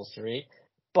Deadpool 3,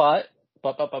 but,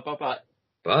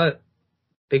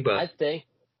 big but. I think,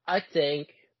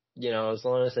 as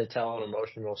long as they tell an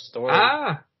emotional story.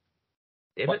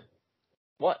 Damn it.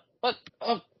 What?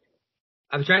 Oh.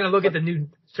 I'm trying to look at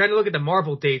the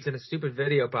Marvel dates and a stupid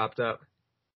video popped up.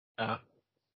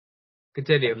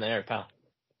 Continue. I'm there, pal.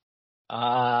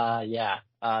 Yeah.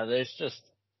 There's just,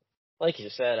 like you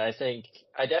said, I think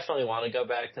I definitely want to go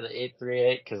back to the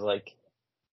 838 because, like,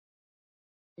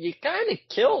 you kind of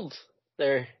killed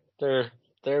their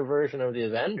version of the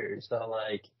Avengers. So,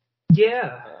 like,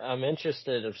 yeah, I'm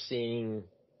interested of seeing,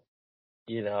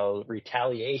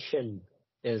 retaliation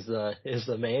is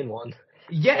the main one.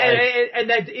 Yeah, and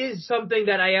that is something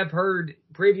that I have heard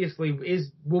previously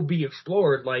will be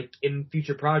explored, like, in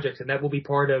future projects, and that will be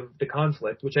part of the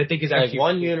conflict, which I think is actually... Like,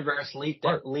 one universe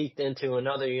leaked into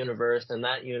another universe, and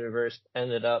that universe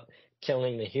ended up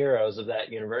killing the heroes of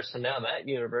that universe, and now that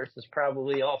universe is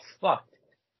probably all fucked.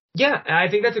 Yeah, I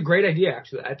think that's a great idea,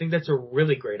 actually. I think that's a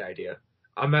really great idea.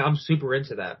 I'm super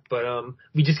into that, but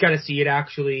we just gotta see it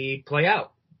actually play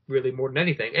out, really, more than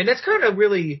anything. And that's kind of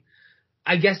really...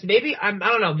 I guess maybe I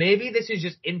don't know, maybe this is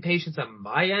just impatience on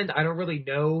my end. I don't really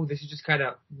know. This is just kind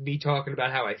of me talking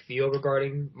about how I feel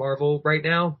regarding Marvel right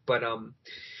now, but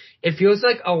it feels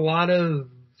like a lot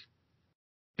of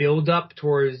build up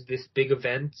towards this big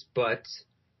event, but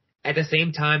at the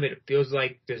same time it feels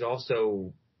like there's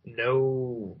also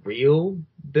no real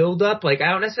build up. Like,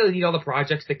 I don't necessarily need all the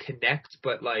projects to connect,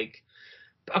 but like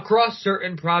across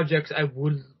certain projects I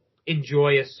would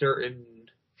enjoy a certain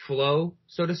flow,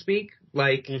 so to speak.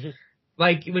 Like,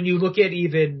 like when you look at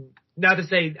even, not to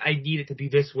say I need it to be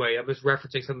this way, I'm just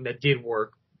referencing something that did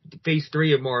work. Phase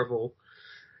 3 of Marvel.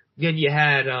 Then you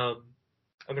had, I'm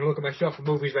gonna look at my shelf of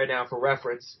movies right now for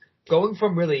reference. Going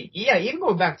from really, even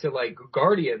going back to like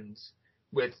Guardians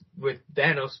with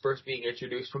Thanos first being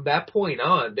introduced, from that point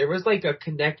on, there was like a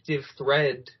connective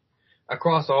thread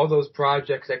across all those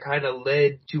projects that kind of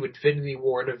led to Infinity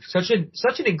War in such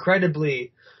an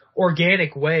incredibly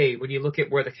organic way when you look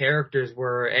at where the characters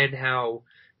were and how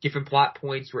different plot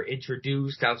points were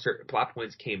introduced, how certain plot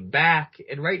points came back.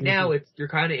 And right now you're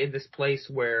kind of in this place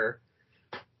where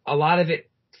a lot of it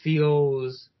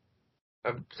feels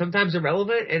sometimes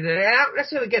irrelevant. And I don't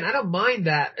necessarily, again, I don't mind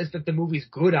that as that the movie's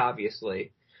good,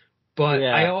 obviously. But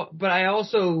I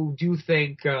also do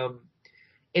think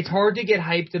it's hard to get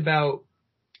hyped about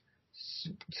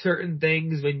certain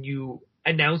things when you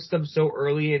announce them so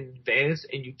early in advance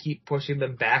and you keep pushing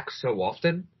them back so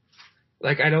often.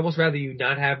 Like, I'd almost rather you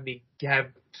not have me have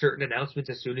certain announcements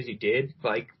as soon as you did.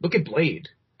 Like, look at Blade.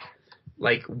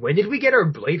 Like, when did we get our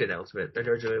Blade announcement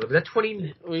originally? Was that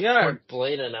 20? We got our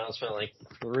Blade announcement like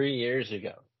 3 years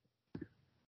ago.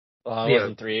 Well, it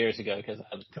wasn't 3 years ago because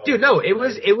I was going. Dude, no, it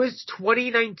was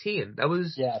 2019. That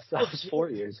was 4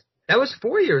 years. That was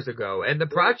 4 years ago, and the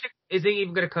project isn't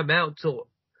even going to come out till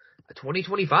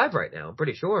 2025 right now. I'm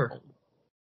pretty sure.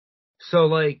 So,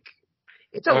 like,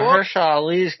 it's a lot. Mahershala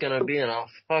Ali's going to be in a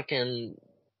fucking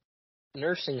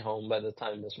nursing home by the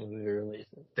time this movie releases.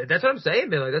 That's what I'm saying,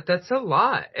 man. Like, that's a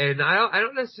lot, and I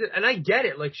don't necessarily, and I get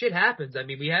it. Like, shit happens. I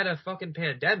mean, we had a fucking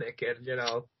pandemic, and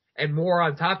and more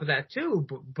on top of that too.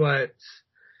 But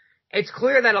it's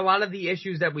clear that a lot of the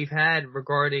issues that we've had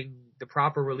regarding the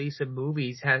proper release of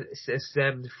movies has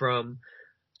stemmed from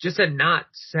just a not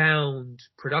sound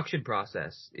production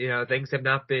process. Things have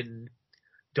not been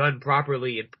done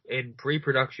properly in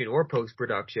pre-production or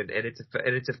post-production, and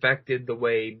it's affected the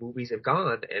way movies have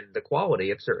gone and the quality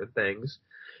of certain things.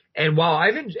 And while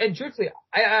and truthfully,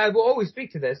 I will always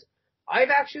speak to this, I've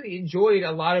actually enjoyed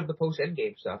a lot of the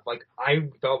post-Endgame stuff. Like, I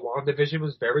thought WandaVision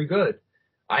was very good.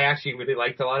 I actually really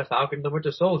liked a lot of Falcon and the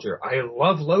Winter Soldier. I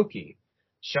love Loki.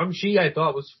 Shang-Chi I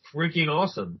thought was freaking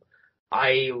awesome.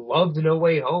 I loved No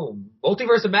Way Home.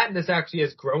 Multiverse of Madness actually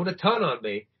has grown a ton on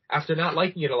me after not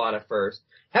liking it a lot at first.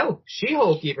 Hell,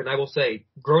 She-Hulk even, I will say,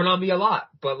 grown on me a lot.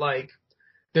 But like,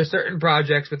 there's certain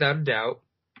projects without a doubt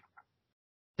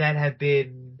that have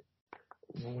been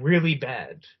really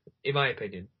bad, in my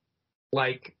opinion.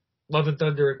 Like, Love and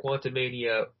Thunder and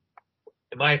Quantumania,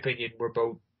 in my opinion, were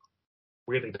both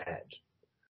really bad.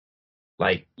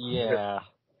 Like, Yeah.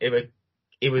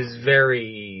 It was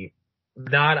very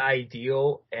not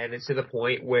ideal, and it's to the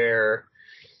point where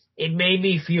it made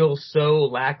me feel so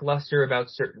lackluster about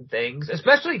certain things,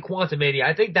 especially Quantumania.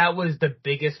 I think that was the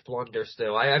biggest blunder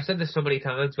still. I've said this so many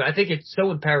times, but I think it's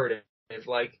so imperative.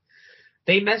 Like,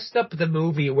 they messed up the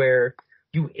movie where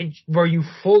you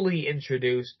fully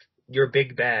introduced your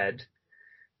big bad,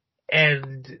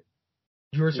 and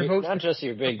you were supposed not to just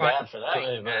your big bad for that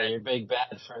movie, but your big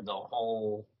bad for the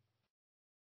whole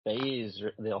phase,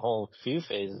 the whole few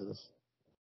phases.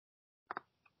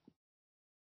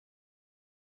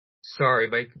 Sorry,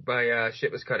 my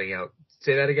shit was cutting out.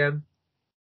 Say that again?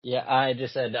 Yeah, I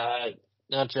just said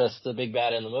not just the big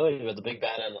bad in the movie, but the big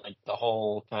bad in like the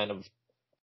whole kind of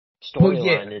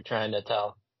storyline you're trying to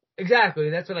tell. Exactly,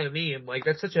 that's what I mean. Like,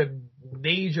 that's such a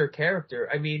major character.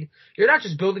 I mean, you're not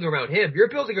just building around him, you're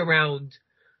building around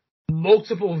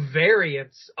multiple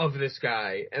variants of this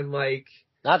guy, and like...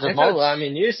 Not just multiple, I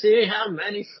mean, you see how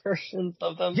many versions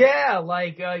of them? Yeah,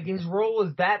 like, his role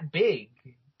is that big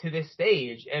to this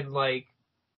stage, and like,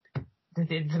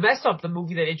 to mess up the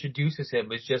movie that introduces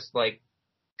him is just like,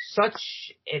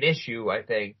 such an issue, I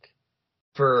think,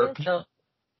 for...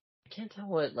 I can't tell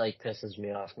what, like, pisses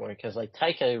me off more, because, like,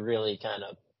 Taika really kind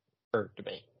of irked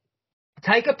me.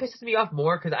 Taika pisses me off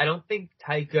more because I don't think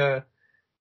Taika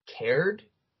cared.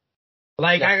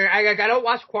 Like, no. I don't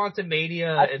watch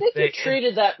Quantumania. I think he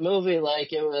treated that movie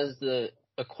like it was the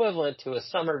equivalent to a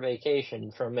summer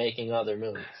vacation from making other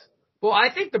movies. Well,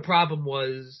 I think the problem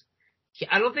was,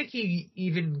 I don't think he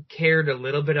even cared a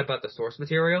little bit about the source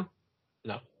material.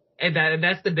 No. And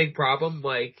that's the big problem.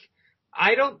 Like,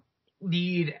 I don't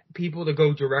need people to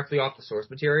go directly off the source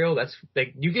material. That's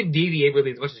like, you can deviate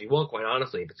really as much as you want, quite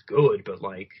honestly, if it's good, but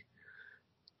like,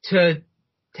 to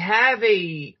have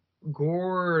a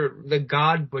Gore the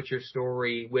God Butcher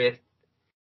story with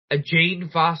a Jane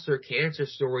Foster cancer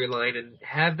storyline and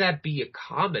have that be a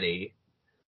comedy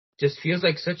just feels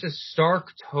like such a stark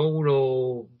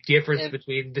tonal difference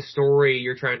between the story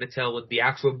you're trying to tell and the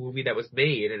actual movie that was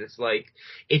made. And it's like,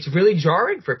 it's really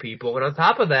jarring for people. And on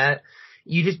top of that,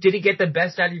 you just didn't get the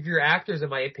best out of your actors, in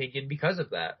my opinion, because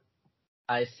of that.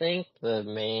 I think the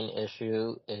main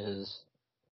issue is,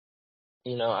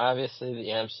 you know, obviously the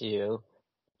MCU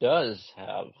does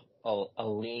have a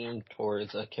lean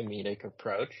towards a comedic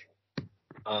approach.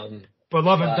 But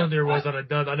Love and Thunder was on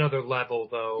another level,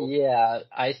 though. Yeah,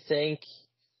 I think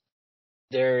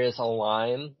there is a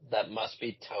line that must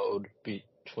be towed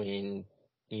between,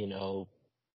 you know,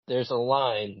 there's a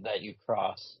line that you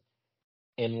cross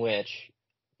in which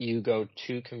you go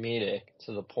too comedic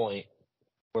to the point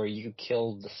where you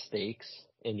kill the stakes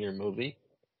in your movie,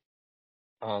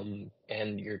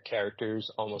 and your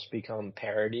characters almost become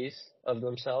parodies of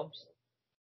themselves.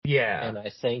 Yeah. And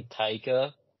I think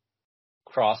Taika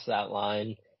crossed that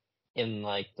line in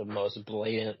like the most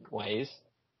blatant ways.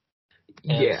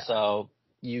 And so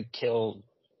you kill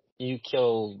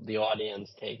the audience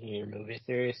taking your movie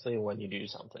seriously when you do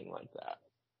something like that.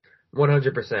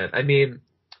 100%. I mean,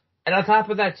 and on top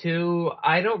of that too,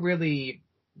 I don't really,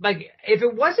 like, if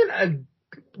it wasn't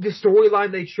the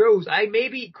storyline they chose, I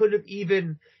maybe could have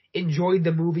even enjoyed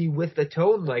the movie with the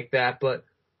tone like that, but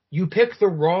you picked the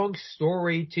wrong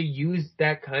story to use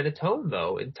that kind of tone,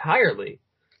 though, entirely.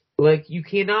 Like, you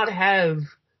cannot have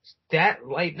that,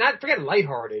 forget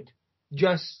lighthearted,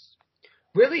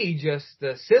 really just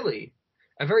silly,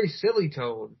 a very silly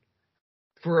tone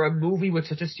for a movie with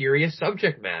such a serious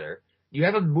subject matter. You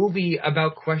have a movie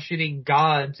about questioning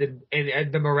gods and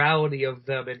the morality of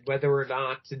them and whether or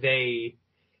not they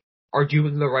are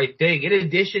doing the right thing, in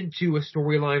addition to a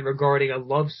storyline regarding a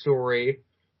love story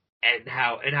and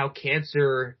how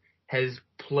cancer has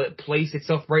placed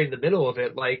itself right in the middle of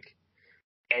it, like,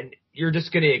 and you're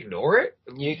just gonna ignore it?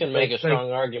 You can make a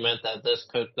strong argument that this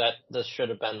should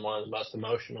have been one of the most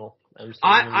emotional MCU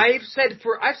I've said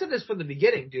this from the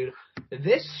beginning, dude.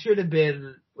 This should have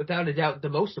been, without a doubt, the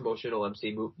most emotional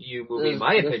MCU movie, in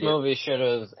my opinion. This movie should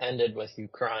have ended with you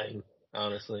crying,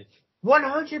 honestly.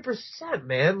 100%,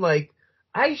 man. Like,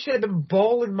 I should have been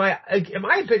balling in my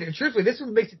opinion, truthfully, this is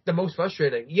what makes it the most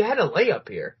frustrating. You had a layup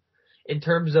here in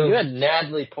terms of. You had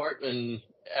Natalie Portman.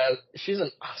 She's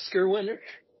an Oscar winner.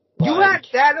 You had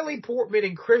Natalie Portman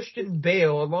and Christian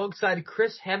Bale alongside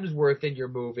Chris Hemsworth in your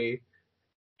movie,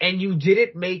 and you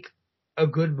didn't make a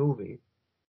good movie.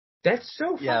 That's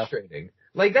so frustrating. Yeah.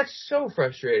 Like, that's so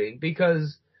frustrating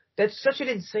because that's such an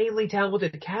insanely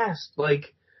talented cast.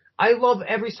 Like, I love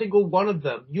every single one of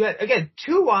them. You had, again,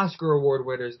 2 Oscar Award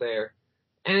winners there.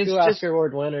 And it's 2 Oscar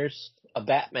Award winners, a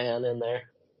Batman in there.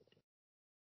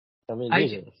 I mean,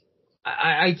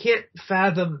 I can't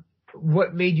fathom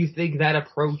what made you think that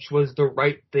approach was the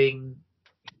right thing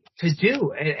to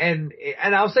do. And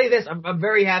I'll say this, I'm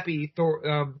very happy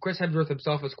Chris Hemsworth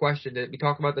himself was questioned, and we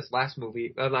talked about this last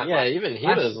movie. Even he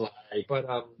was like, but,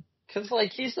 cause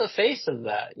like he's the face of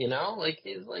that, like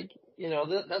he's like,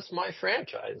 that's my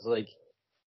franchise. Like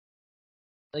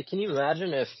can you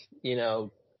imagine if,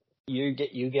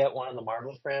 you get one of the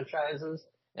Marvel franchises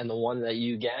and the one that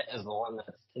you get is the one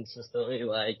that's consistently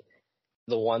like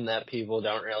the one that people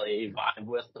don't really vibe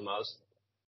with the most?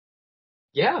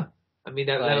 Yeah. I mean,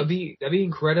 that'd be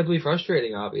incredibly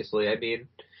frustrating, obviously. I mean,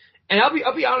 and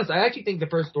I'll be honest, I actually think the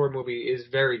first Thor movie is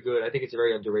very good. I think it's a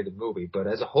very underrated movie, but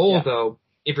as a whole though,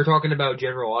 if you're talking about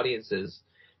general audiences,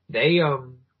 they,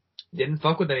 didn't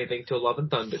fuck with anything till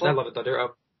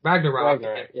Ragnarok.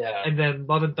 And then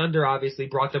Love and Thunder obviously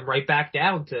brought them right back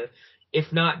down to,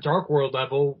 if not Dark World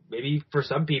level, maybe for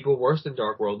some people worse than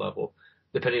Dark World level,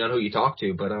 depending on who you talk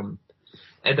to. But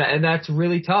and that's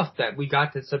really tough that we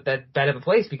got to that bad of a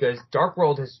place because Dark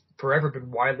World has forever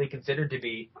been widely considered to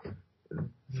be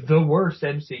the worst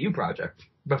MCU project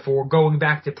before going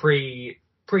back to pre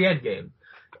Endgame.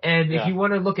 And if you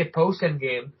want to look at post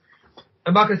Endgame,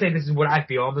 I'm not going to say this is what I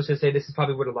feel. I'm just going to say this is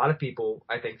probably what a lot of people,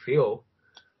 I think, feel.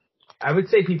 I would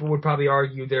say people would probably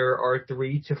argue there are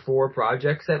 3 to 4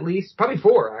 projects at least, probably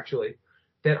 4 actually,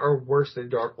 that are worse than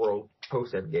Dark World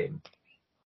post Endgame.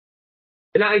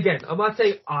 And I'm not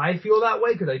saying I feel that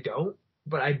way because I don't,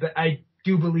 but I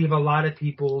do believe a lot of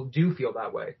people do feel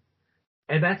that way.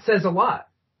 And that says a lot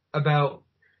about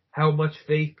how much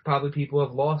faith probably people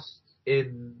have lost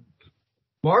in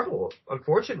Marvel,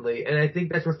 unfortunately. And I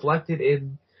think that's reflected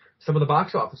in some of the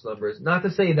box office numbers. Not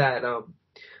to say that,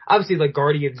 obviously, like,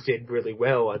 Guardians did really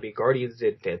well. I mean, Guardians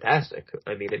did fantastic.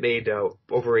 I mean, it made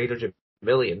over $800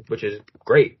 million, which is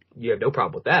great. You have no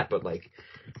problem with that. But, like,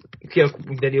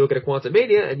 then you look at a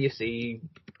Quantumania and you see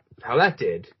how that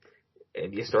did.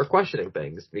 And you start questioning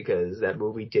things because that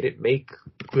movie didn't make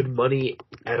good money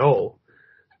at all.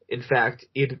 In fact,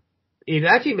 it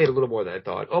actually made a little more than I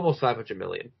thought. Almost $500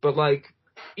 million. But, like,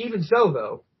 even so,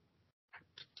 though,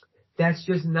 that's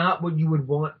just not what you would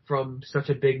want from such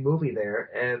a big movie there.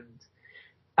 And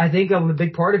I think a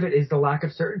big part of it is the lack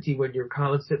of certainty when you're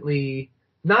constantly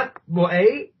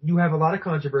you have a lot of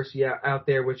controversy out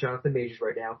there with Jonathan Majors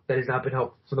right now. That has not been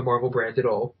helpful for the Marvel brand at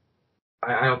all.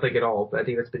 I don't think at all, but I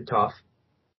think that's been tough.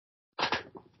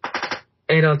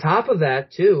 And on top of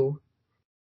that, too,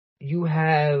 you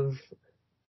have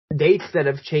dates that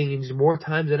have changed more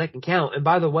times than I can count. And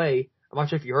by the way, I'm not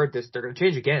sure if you heard this, they're going to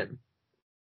change again.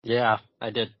 Yeah,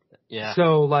 I did. Yeah.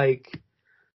 So, like,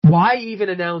 why even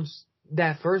announce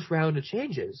that first round of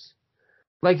changes?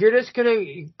 Like, you're just gonna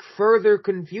further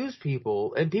confuse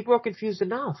people, and people are confused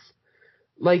enough.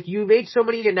 Like, you made so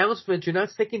many announcements, you're not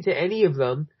sticking to any of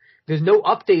them. There's no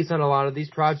updates on a lot of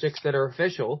these projects that are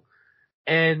official,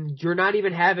 and you're not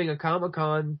even having a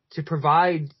Comic-Con to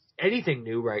provide anything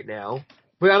new right now.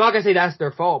 But I'm not gonna say that's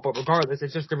their fault, but regardless,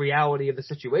 it's just the reality of the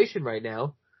situation right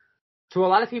now. So a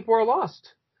lot of people are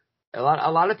lost. A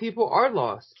lot of people are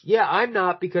lost. Yeah, I'm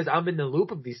not because I'm in the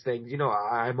loop of these things. You know,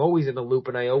 I'm always in the loop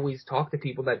and I always talk to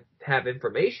people that have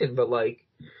information, but like,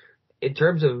 in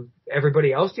terms of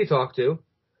everybody else you talk to,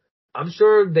 I'm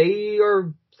sure they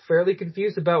are fairly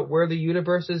confused about where the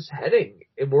universe is heading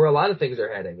and where a lot of things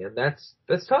are heading, and that's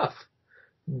tough.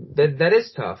 That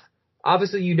is tough.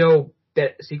 Obviously, you know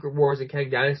that Secret Wars and Kang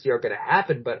Dynasty are going to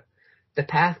happen, but the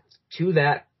path to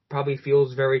that probably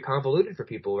feels very convoluted for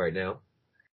people right now.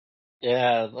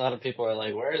 Yeah, a lot of people are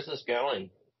like, where is this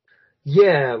going?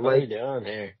 Yeah, what are we doing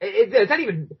here? It's not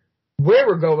even where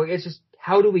we're going, it's just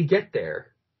how do we get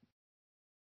there?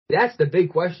 That's the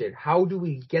big question. How do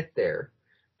we get there?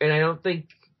 And I don't think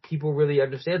people really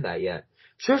understand that yet.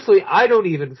 Truthfully, I don't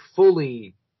even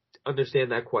fully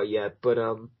understand that quite yet, but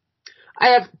I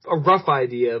have a rough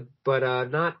idea, but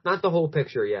not the whole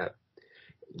picture yet.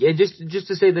 Yeah, just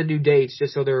to say the new dates,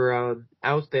 just so they're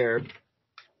out there.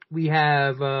 We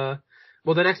have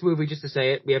the next movie, just to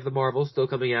say it, we have The Marvels still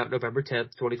coming out November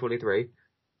 10th, 2023.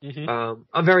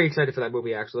 I'm very excited for that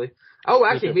movie, actually. Oh,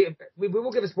 Me too. actually, we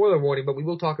will give a spoiler warning, but we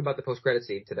will talk about the post-credit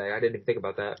scene today. I didn't even think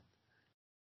about that.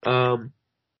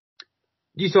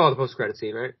 You saw the post-credit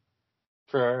scene, right?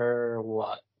 For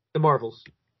what? The Marvels.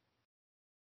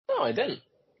 No, I didn't.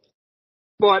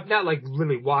 Well, not like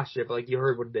literally watched it, but like you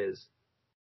heard what it is.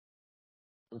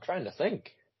 I'm trying to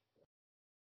think.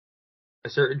 A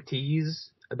certain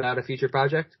tease about a future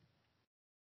project.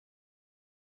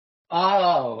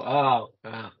 Oh.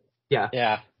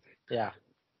 Yeah. Yeah.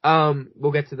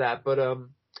 We'll get to that, but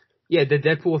yeah, the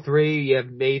Deadpool 3, you have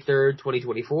May 3rd,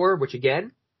 2024, which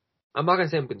again, I'm not gonna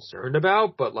say I'm concerned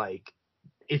about, but like,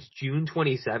 it's June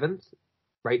 27th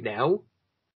right now,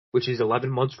 which is 11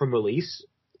 months from release,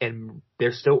 and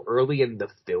they're still early in the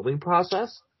filming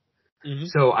process.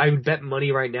 So I would bet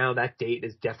money right now that date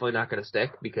is definitely not going to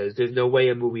stick, because there's no way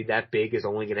a movie that big is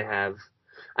only going to have,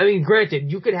 I mean,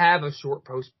 granted, you could have a short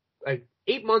like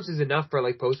 8 months is enough for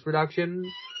like post-production,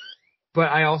 but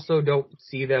I also don't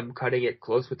see them cutting it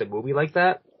close with the movie like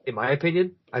that, in my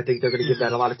opinion. I think they're going to give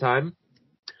that a lot of time.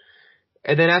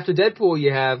 And then after Deadpool,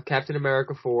 you have Captain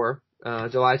America 4,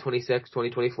 July 26,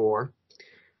 2024.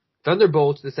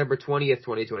 Thunderbolts, December 20th,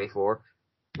 2024,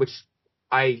 which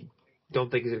I don't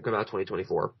think is going to come out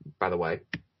 2024, by the way.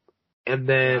 And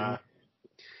then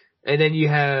you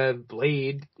have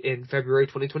Blade in February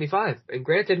 2025. And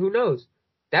granted, who knows?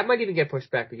 That might even get pushed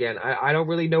back again. I don't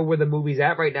really know where the movie's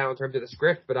at right now in terms of the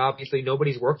script, but obviously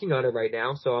nobody's working on it right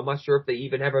now, so I'm not sure if they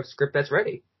even have a script that's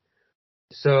ready.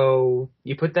 So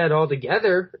you put that all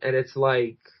together, and it's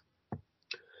like,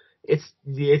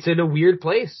 it's in a weird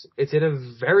place. It's in a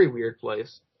very weird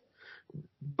place.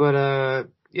 But I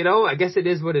guess it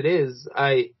is what it is.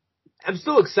 I'm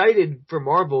still excited for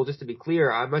Marvel, just to be clear.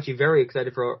 I'm actually very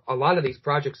excited for a lot of these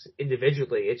projects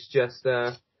individually. It's just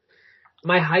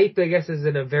my hype, I guess, is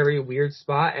in a very weird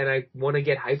spot, and I want to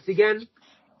get hyped again.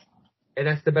 And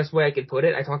that's the best way I can put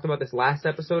it. I talked about this last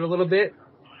episode a little bit.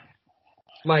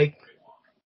 Like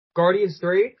Guardians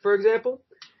 3, for example.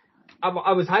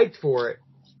 I was hyped for it.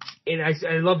 And I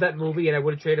love that movie, and I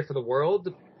wouldn't trade it for the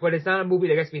world. But it's not a movie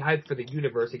that gets me hyped for the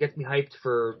universe. It gets me hyped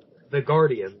for the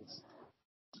Guardians.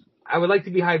 I would like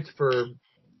to be hyped for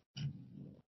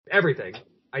everything,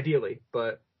 ideally.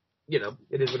 But,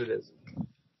 it is what it is.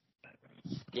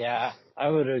 Yeah, I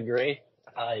would agree.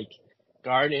 Like,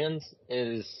 Guardians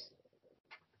is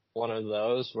one of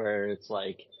those where it's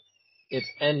like, it's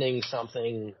ending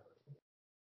something.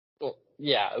 Well,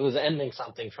 yeah, it was ending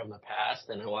something from the past,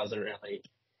 and it wasn't really.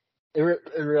 It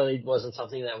really wasn't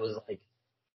something that was like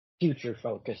future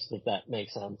focused, if that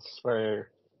makes sense. Where,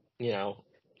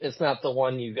 it's not the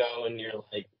one you go and you're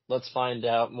like, let's find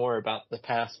out more about the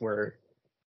path we're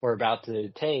about to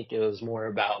take. It was more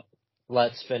about,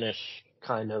 let's finish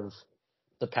kind of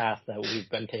the path that we've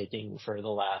been taking for the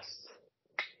last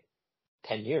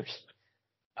 10 years.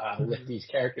 With these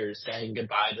characters, saying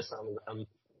goodbye to some of them,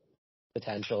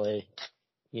 potentially,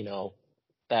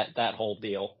 that whole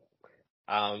deal.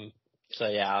 So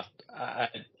yeah,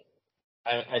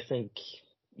 I think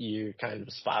you're kind of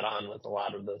spot on with a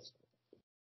lot of this.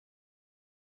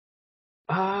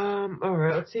 All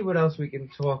right, let's see what else we can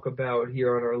talk about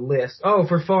here on our list. Oh,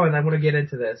 for fun, I want to get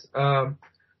into this.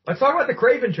 Let's talk about the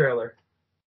Kraven trailer.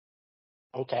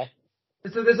 Okay.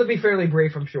 This will be fairly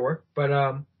brief, I'm sure,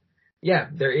 but yeah,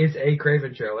 there is a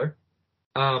Kraven trailer.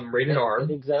 Rated R.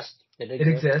 It exists. It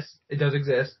exists. It does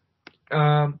exist.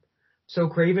 So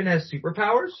Kraven has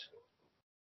superpowers.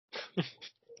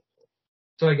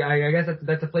 So I guess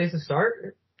that's a place to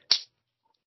start.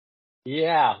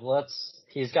 Yeah,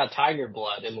 he's got tiger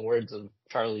blood, in the words of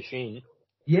Charlie Sheen.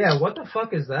 Yeah, what the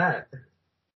fuck is that?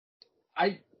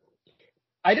 I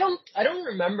don't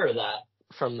remember that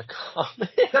from the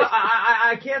comics. No,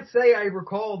 I can't say I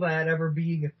recall that ever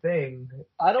being a thing.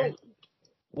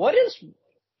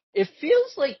 It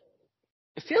feels like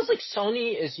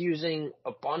Sony is using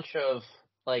a bunch of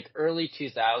like early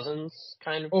 2000s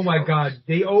kind of. Oh my god,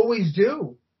 they always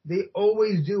do. They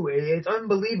always do. It's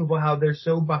unbelievable how they're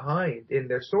so behind in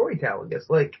their storytelling. It's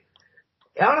like,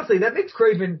 honestly, that makes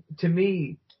Kraven, to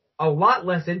me, a lot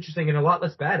less interesting and a lot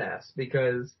less badass,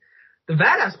 because the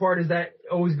badass part is that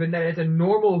always been that it's a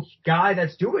normal guy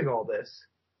that's doing all this.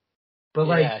 But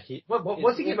like,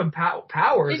 what's he given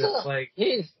powers?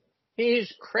 He's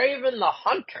Kraven the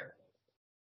Hunter.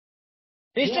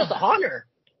 He's just a hunter.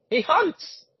 He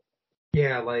hunts.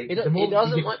 Yeah, like, the more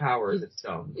he gets powers, it's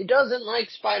dumb. He doesn't like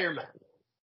Spider-Man.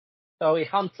 So he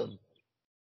hunts him.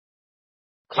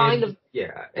 Kind of.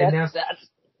 Yeah, and now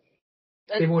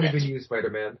they won't even use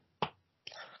Spider-Man.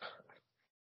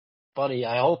 Buddy,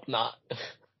 I hope not.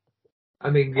 I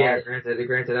mean, yeah, I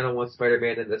granted, I don't want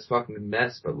Spider-Man in this fucking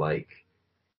mess, but like,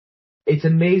 it's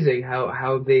amazing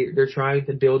how they're trying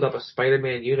to build up a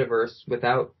Spider-Man universe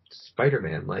without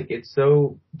Spider-Man. Like, it's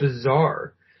so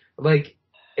bizarre. Like,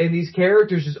 and these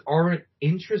characters just aren't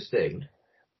interesting.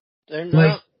 they're Like,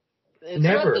 not. It's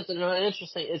not never. that they're not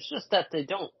interesting. It's just that they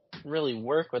don't really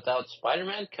work without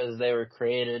Spider-Man because they were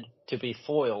created to be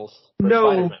foils for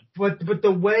No, Spider-Man. but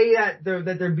the way that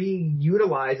they're being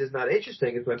utilized is not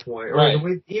interesting. Is my point. Or the Right.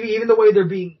 way even the way they're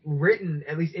being written,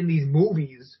 at least in these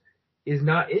movies, is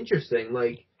not interesting.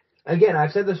 Like, again,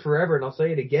 I've said this forever, and I'll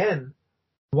say it again.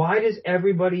 Why does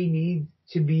everybody need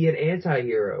to be an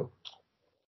anti-hero?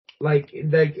 Like,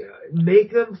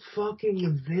 make them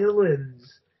fucking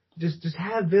villains. Just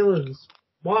have villains.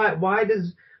 Why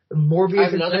does I Morbius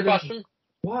have and another Venom? question.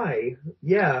 Why?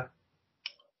 Yeah.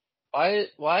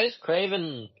 Why is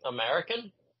Craven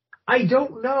American? I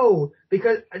don't know,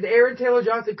 because Aaron Taylor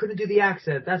Johnson couldn't do the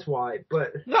accent. That's why.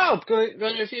 But No, but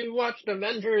if you watched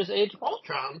Avengers: Age of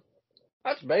Ultron,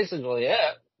 that's basically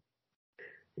it.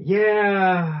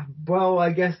 yeah, well,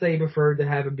 I guess they preferred to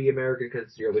have him be American because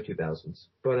it's the early 2000s.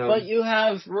 But But you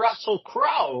have Russell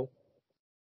Crowe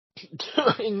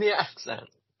doing the accent.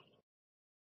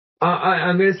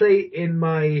 I'm gonna say in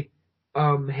my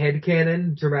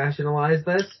headcanon to rationalize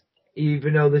this,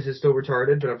 even though this is still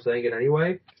retarded, but I'm saying it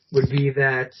anyway, would be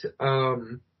that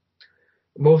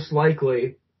most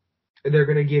likely they're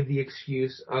gonna give the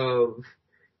excuse of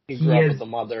He he grew up has. with the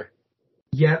mother.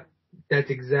 Yep,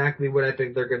 that's exactly what I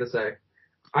think they're gonna say.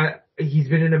 He's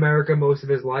been in America most of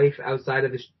his life outside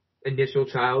of his initial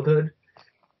childhood,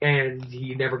 and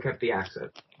he never kept the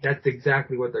accent. That's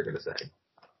exactly what they're gonna say.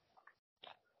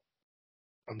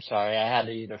 I'm sorry, I had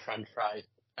to eat a French fry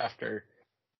after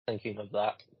thinking of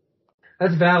that.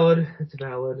 That's valid. That's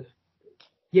valid.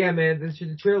 Yeah, man,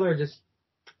 the trailer just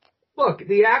look.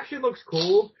 The action looks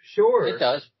cool, sure, It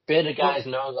does. Bit a guy's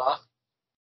nose off.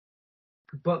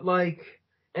 but like,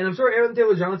 and I'm sure Aaron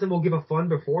Taylor Johnson will give a fun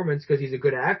performance because he's a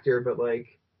good actor. But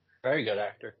like, Very good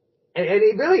actor. and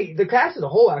it really the cast as a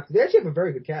whole actually they actually have a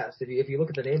very good cast. If you look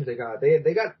at the names they got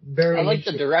very. I like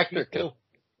the director too.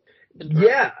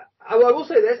 Yeah, I will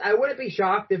say this. I wouldn't be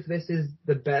shocked if this is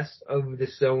the best of the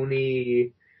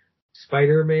Sony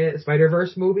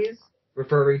Spider-Verse movies,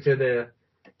 referring to the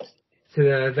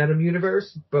Venom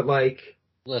universe. But like,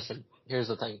 Listen, here's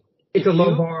the thing. it's a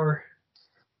low bar.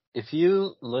 If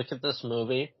you look at this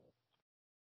movie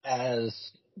as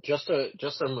just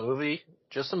a movie,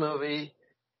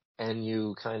 and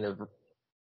you kind of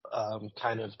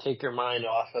take your mind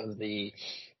off of the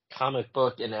comic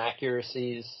book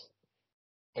inaccuracies,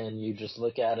 and you just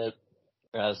look at it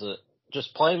as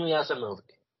just plainly as a movie,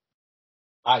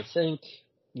 I think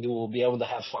you will be able to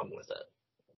have fun with it.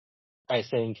 I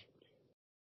think,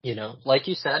 like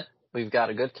you said, we've got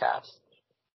a good cast.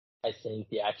 I think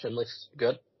the action looks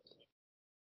good.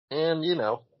 And,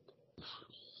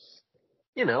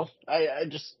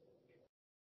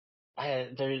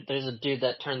 there's a dude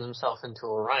that turns himself into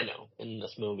a rhino in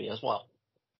this movie as well.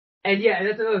 And yeah,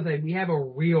 that's another thing. We have a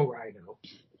real rhino.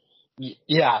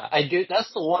 Yeah, I do.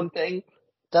 That's the one thing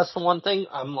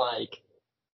I'm like,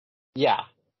 yeah,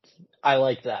 I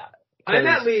like that. I'm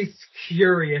at least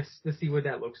curious to see what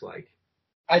that looks like.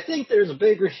 I think there's a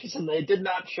big reason they did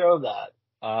not show that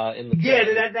in the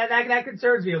trailer. Yeah, that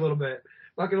concerns me a little bit.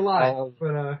 Not gonna lie,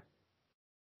 but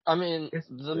I mean,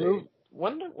 the movie.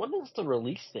 When is the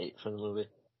release date for the movie?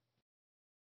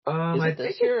 Is it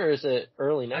this year or is it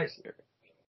early next year?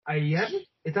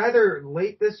 It's either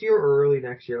late this year or early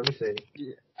next year. Let me see.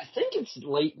 Yeah, I think it's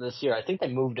late this year. I think they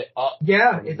moved it up.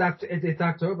 Yeah, it's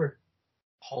October.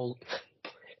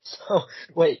 So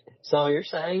wait, so you're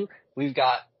saying we've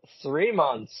got 3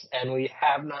 months and we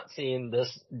have not seen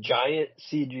this giant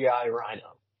CGI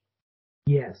rhino?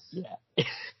 Yes. Yeah.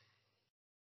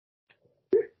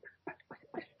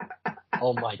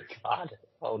 Oh my God.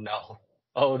 Oh no.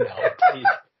 Oh no, please.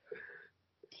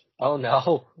 Oh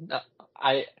no.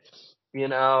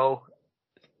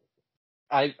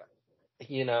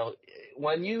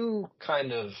 When you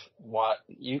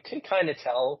you can kind of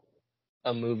tell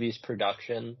a movie's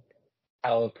production,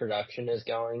 how a production is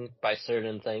going by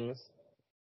certain things.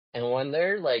 And when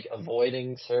they're like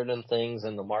avoiding certain things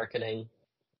in the marketing,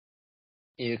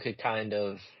 you could kind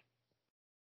of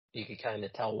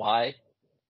tell why.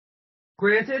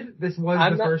 Granted, this was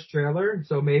the first trailer,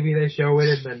 so maybe they show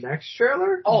it in the next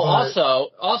trailer.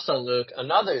 Oh, also, Luke,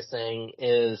 another thing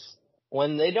is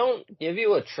when they don't give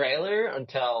you a trailer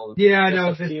until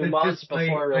a few months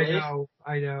before release.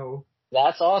 I know.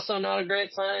 That's also not a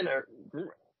great sign.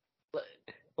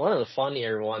 one of the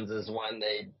funnier ones is when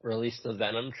they released the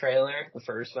Venom trailer, the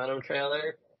first Venom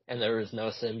trailer, and there was no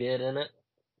symbiote in it,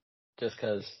 just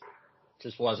 'cause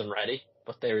just wasn't ready.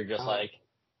 But they were just like,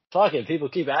 fuck it, people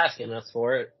keep asking us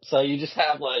for it. So you just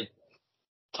have, like,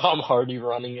 Tom Hardy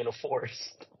running in a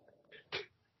forest.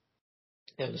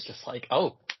 It was just like,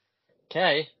 oh,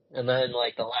 okay. And then,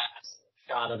 like, the last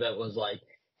shot of it was, like,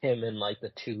 him in, like,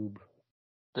 the tube,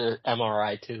 the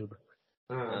MRI tube.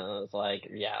 I was like,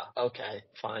 yeah, okay,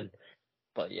 fine.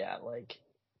 But yeah, like,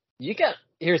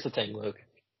 here's the thing, Luke.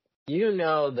 You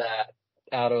know that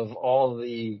out of all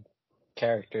the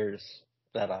characters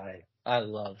that I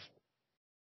love,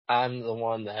 I'm the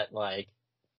one that, like,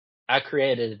 I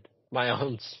created my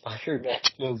own Spider-Man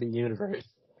movie universe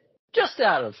just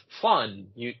out of fun,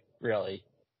 really.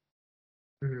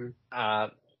 Mm-hmm.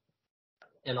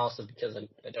 And also because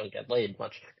I don't get laid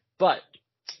much. But,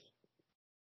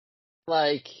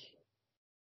 like,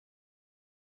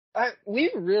 I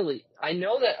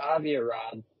know that Avi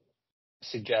Arad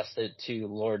suggested to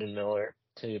Lord and Miller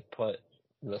to put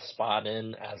the Spot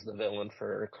in as the villain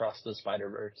for Across the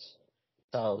Spider-Verse.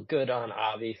 So good on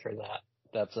Avi for that.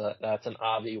 That's an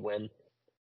Avi win.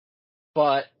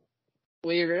 But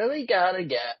we really gotta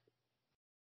get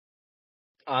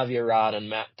Avi Arad and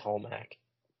Matt Tolmach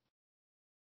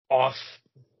off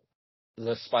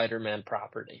the Spider-Man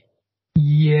property.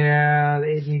 Yeah,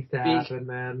 it needs to happen,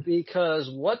 man. Because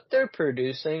what they're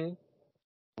producing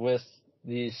with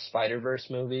these Spider-Verse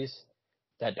movies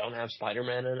that don't have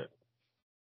Spider-Man in it,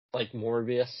 like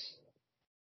Morbius,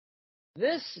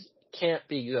 this can't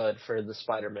be good for the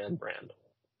Spider-Man brand.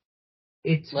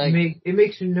 It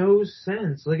makes no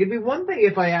sense. Like, it'd be one thing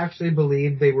if I actually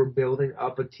believed they were building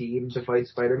up a team to fight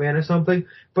Spider-Man or something,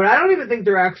 but I don't even think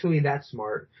they're actually that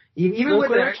smart. Even Look,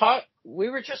 when we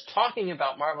were just talking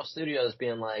about Marvel Studios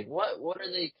being like, what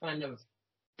are they kind of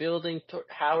building?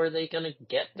 How are they going to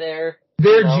get there?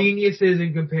 They're geniuses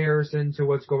in comparison to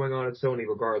what's going on at Sony,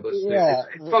 regardless. Yeah.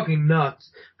 It's fucking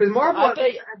nuts. Because Marvel,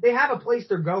 they have a place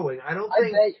they're going.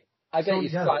 I bet you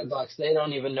 $5 they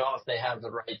don't even know if they have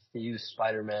the rights to use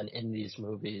Spider-Man in these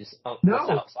movies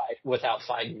without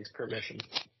Feige's permission.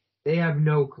 They have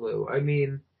no clue. I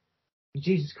mean,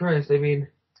 Jesus Christ. I mean,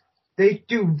 they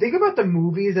do. Think about the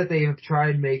movies that they have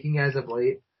tried making as of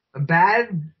late.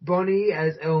 Bad Bunny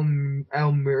as El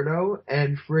Muerto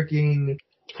and freaking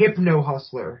Hypno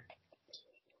Hustler.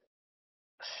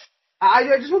 I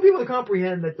just want people to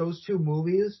comprehend that those two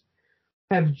movies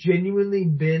have genuinely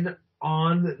been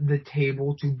on the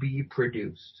table to be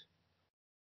produced.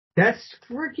 That's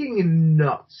freaking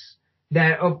nuts.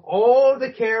 That of all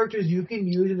the characters you can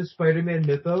use in the Spider-Man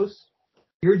mythos,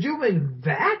 you're doing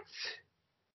that?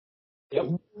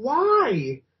 Yep.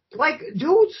 Why? Like,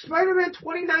 do Spider-Man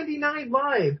 2099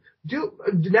 live.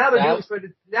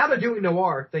 Now they're doing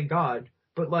Noir, thank God.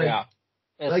 But like, yeah.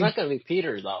 It's not going to be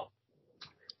Peter though.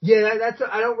 Yeah,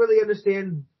 I don't really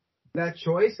understand that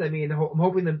choice. I mean, I'm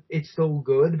hoping that it's still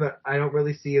good, but I don't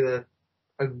really see a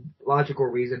logical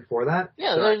reason for that.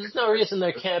 Yeah, so there's no reason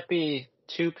there can't be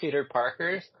two Peter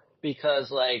Parkers because,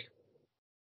 like,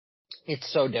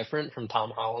 it's so different from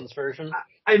Tom Holland's version.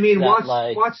 I mean,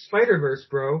 watch Spider-Verse,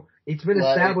 bro. It's been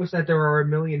established that there are a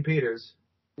million Peters.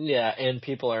 Yeah, and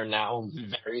people are now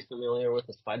very familiar with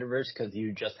the Spider-Verse because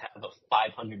you just have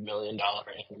a $500 million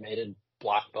animated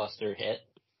blockbuster hit.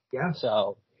 Yeah.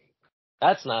 So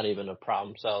that's not even a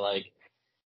problem. So, like,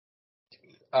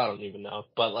 I don't even know.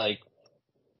 But, like,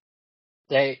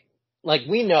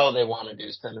 we know they want to do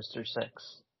Sinister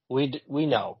Six. We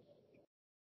know.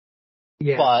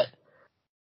 Yeah. But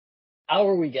how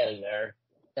are we getting there?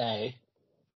 A.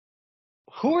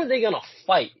 Who are they going to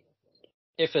fight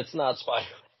if it's not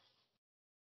Spider-Man?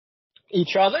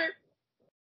 Each other?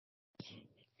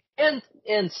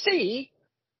 And C,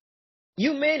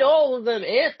 you made all of them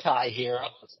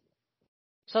anti-heroes.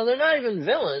 So they're not even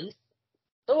villains.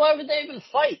 So why would they even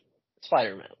fight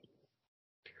Spider-Man?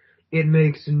 It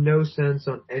makes no sense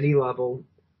on any level.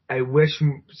 I wish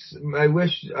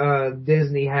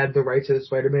Disney had the rights to the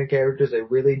Spider-Man characters. I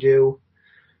really do.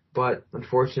 But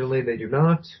unfortunately, they do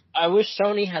not. I wish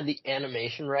Sony had the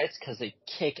animation rights because they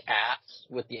kick ass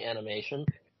with the animation.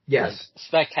 Yes. Like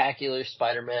Spectacular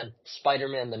Spider-Man,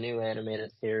 Spider-Man the new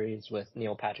animated series with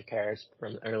Neil Patrick Harris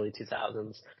from the early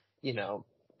 2000s. You know,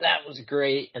 that was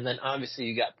great. And then obviously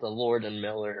you got the Lord and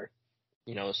Miller,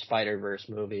 Spider-Verse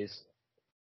movies.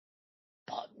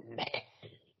 But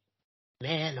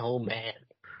man, oh man.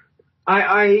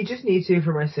 I just need to,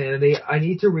 for my sanity, I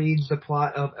need to read the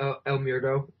plot of El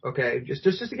Muerto. Okay, just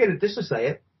to get it, just to say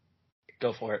it.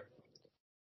 Go for it.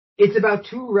 It's about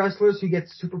two wrestlers who get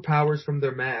superpowers from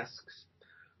their masks,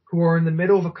 who are in the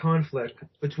middle of a conflict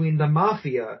between the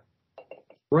Mafia,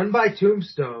 run by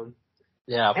Tombstone,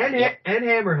 Yeah. and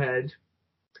Hammerhead,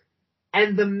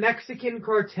 and the Mexican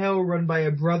cartel run by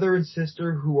a brother and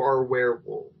sister who are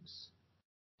werewolves.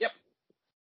 Yep.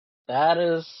 That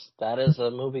is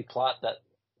a movie plot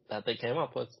that they came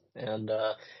up with. And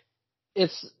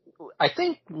I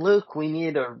think, Luke, we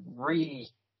need to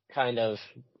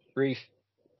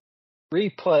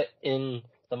re-put in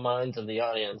the minds of the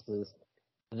audiences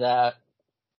that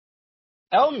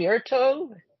El Muerto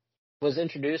was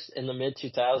introduced in the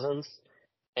mid-2000s,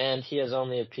 and he has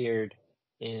only appeared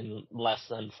in less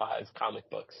than 5 comic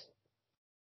books.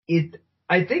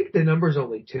 I think the number's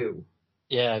only 2.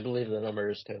 Yeah, I believe the number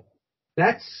is 2.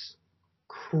 That's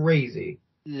crazy.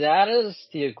 That is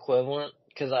the equivalent,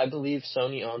 because I believe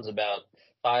Sony owns about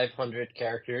 500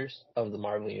 characters of the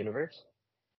Marvel Universe.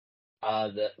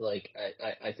 I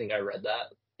think I read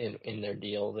that in their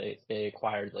deal. They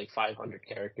acquired like 500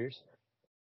 characters.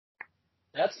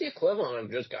 That's the equivalent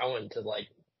of just going to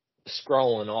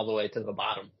scrolling all the way to the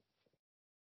bottom.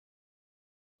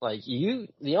 Like the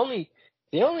only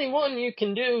one you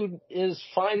can do is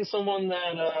find someone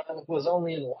that was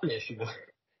only in 1 issue.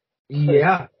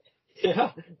 Yeah.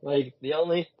 Yeah,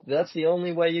 that's the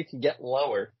only way you can get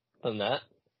lower than that.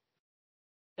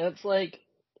 And it's like,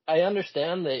 I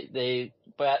understand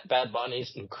Bad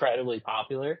Bunny's incredibly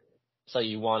popular, so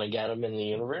you want to get him in the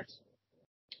universe.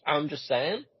 I'm just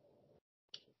saying,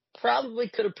 probably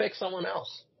could have picked someone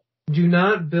else. Do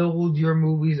not build your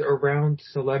movies around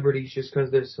celebrities just because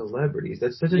they're celebrities.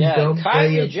 That's such a dumb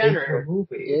Kylie way of Jenner making a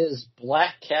movie. Is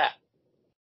Black Cat.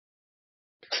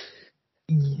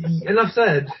 Enough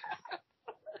said.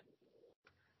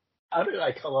 How did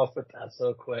I come up with that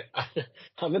so quick?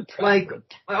 I'm impressed.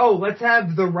 Let's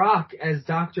have The Rock as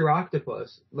Dr.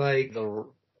 Octopus. The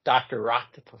Dr.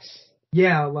 Octopus.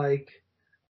 Yeah,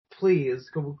 please,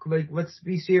 let's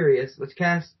be serious. Let's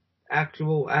cast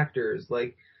actual actors.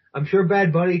 I'm sure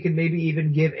Bad Bunny can maybe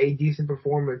even give a decent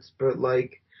performance, but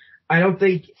I don't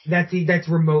think that's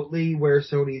remotely where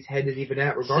Sony's head is even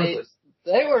at, regardless.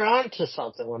 See, they were onto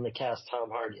something when they cast Tom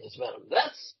Hardy as Venom.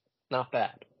 That's not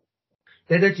bad.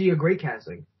 That's actually a great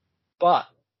casting. But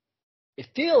it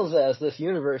feels as this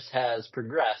universe has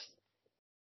progressed.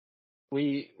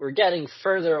 We're getting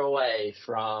further away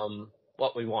from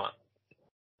what we want.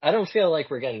 I don't feel like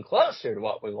we're getting closer to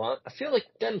what we want. I feel like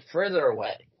we're getting further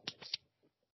away.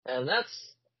 And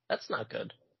that's not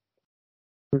good.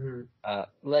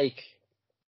 Mm-hmm.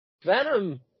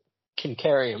 Venom can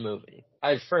carry a movie.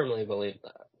 I firmly believe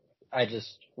that. I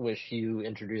just wish you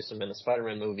introduce him in a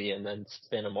Spider-Man movie and then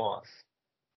spin him off.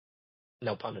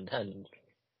 No pun intended.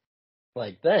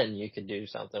 Then you could do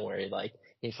something where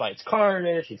he fights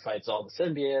Carnage, he fights all the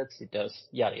symbiotes, he does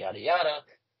yada yada yada.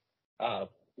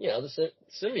 The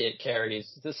symbiote carries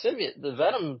the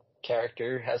Venom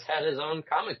character has had his own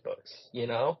comic books,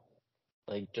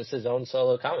 just his own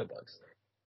solo comic books.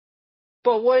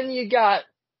 But when you got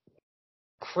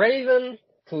Kraven,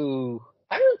 who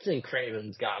I don't think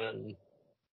Kraven's gotten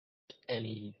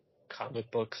any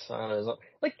comic books on his own.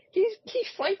 He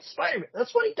fights Spider-Man.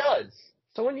 That's what he does.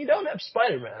 So when you don't have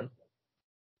Spider-Man,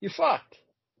 you're fucked.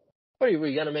 What are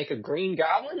we gonna make a Green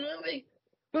Goblin movie?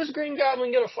 Who's Green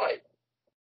Goblin gonna fight?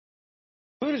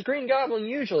 Who does Green Goblin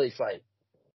usually fight?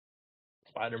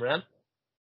 Spider-Man.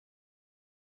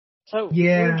 So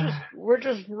yeah, we're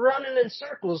just running in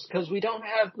circles because we don't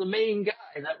have the main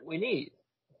guy that we need.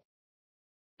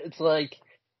 Let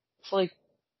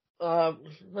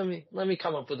me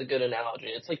come up with a good analogy.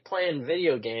 It's like playing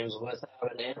video games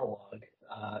without an analog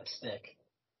stick.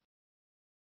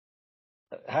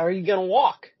 How are you gonna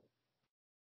walk?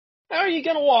 How are you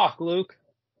gonna walk, Luke?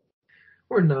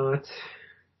 We're not.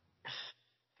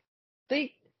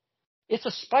 It's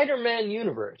a Spider-Man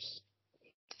universe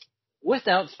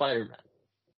without Spider-Man.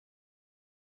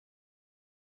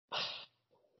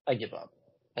 I give up.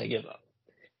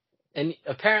 And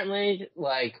apparently,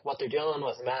 what they're doing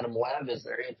with Madam Web is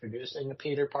they're introducing a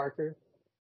Peter Parker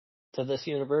to this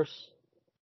universe.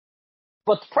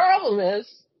 But the problem is,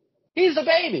 he's a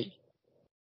baby.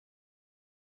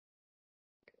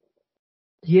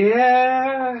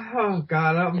 Yeah. Oh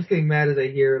God, I'm just getting mad as I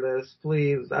hear this.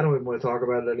 Please, I don't even want to talk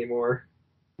about it anymore.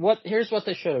 Here's what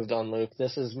they should have done, Luke.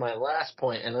 This is my last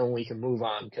point, and then we can move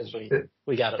on because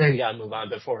we gotta move on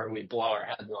before we blow our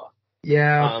heads off.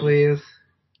 Yeah, please.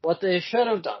 What they should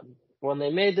have done when they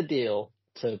made the deal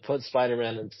to put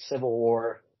Spider-Man in Civil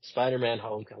War, Spider-Man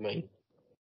Homecoming,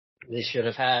 they should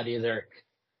have had either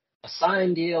a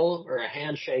signed deal or a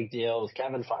handshake deal with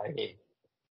Kevin Feige.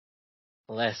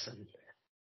 Listen,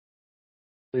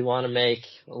 we want to make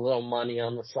a little money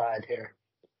on the side here.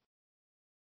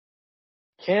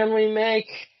 Can we make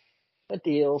a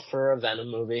deal for a Venom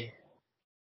movie?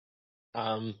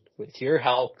 With your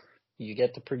help, you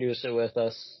get to produce it with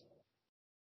us.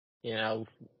 You know,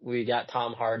 we got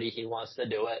Tom Hardy. He wants to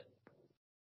do it.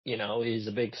 You know, he's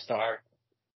a big star.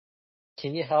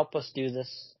 Can you help us do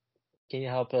this? Can you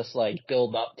help us, like,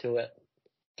 build up to it?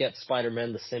 Get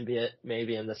Spider-Man the symbiote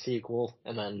maybe in the sequel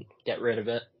and then get rid of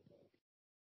it.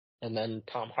 And then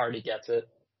Tom Hardy gets it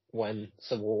when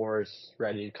Civil War is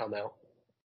ready to come out.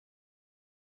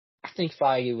 I think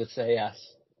Feige would say yes.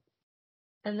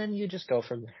 And then you just go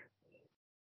from there.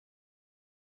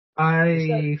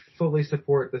 I fully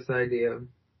support this idea.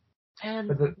 And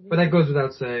But that goes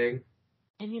without saying.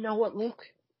 And you know what, Luke?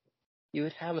 You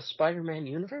would have a Spider-Man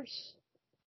universe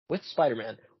with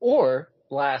Spider-Man. Or,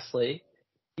 lastly,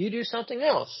 you do something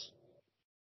else.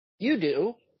 You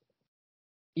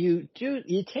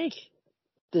take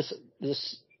this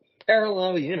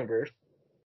parallel universe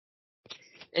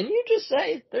and you just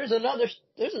say there's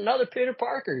another Peter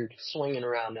Parker swinging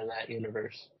around in that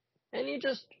universe. And you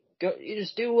just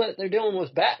do what they're doing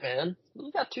with Batman.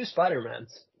 You got 2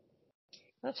 Spider-Mans.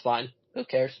 That's fine. Who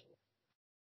cares?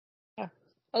 Yeah.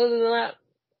 Other than that,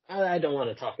 I don't want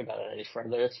to talk about it any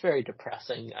further. It's very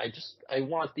depressing. I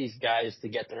want these guys to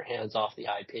get their hands off the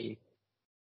IP.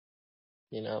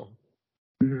 You know?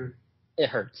 Mm-hmm. It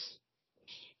hurts.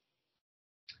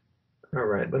 All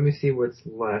right, let me see what's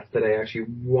left that I actually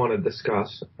want to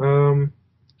discuss.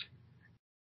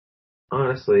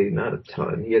 Honestly, not a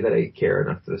ton here that I care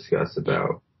enough to discuss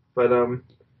about. But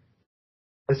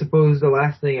I suppose the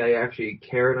last thing I actually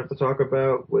care enough to talk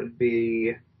about would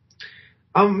be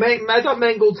I thought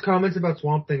Mangold's comments about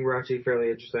Swamp Thing were actually fairly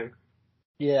interesting.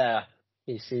 Yeah,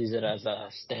 he sees it as a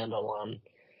standalone.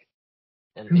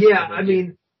 Yeah, I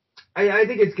mean, I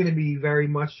think it's going to be very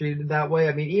much treated that way.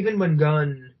 I mean, even when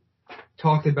Gunn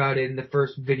talked about it in the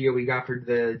first video we got for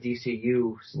the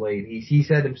DCU slate, he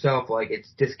said himself, like,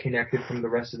 it's disconnected from the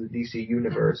rest of the DC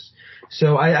universe.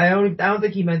 So I don't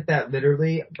think he meant that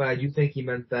literally, but I do think he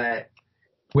meant that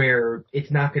where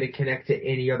it's not going to connect to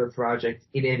any other project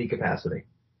in any capacity.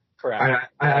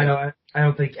 Correct. I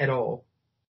don't think at all.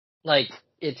 Like,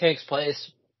 it takes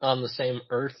place on the same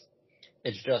Earth.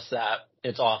 It's just that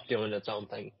it's off doing its own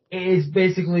thing. It's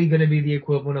basically going to be the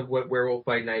equivalent of what Werewolf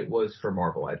by Night was for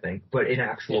Marvel, I think, but in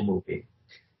actual movie.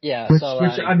 Yeah, which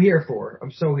I'm here for.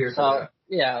 I'm so here for that.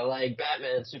 Yeah, like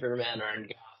Batman and Superman are in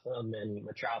Gotham and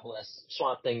Metropolis.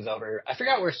 Swamp Thing's over. I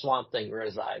forgot where Swamp Thing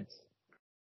resides.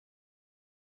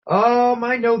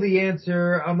 I know the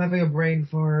answer. I'm having a brain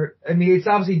fart. I mean, it's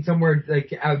obviously somewhere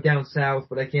like out down south,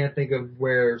 but I can't think of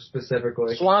where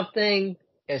specifically. Swamp Thing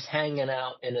is hanging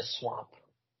out in a swamp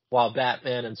while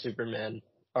Batman and Superman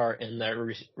are in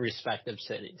their respective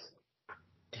cities.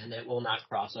 And it will not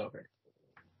cross over.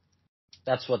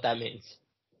 That's what that means.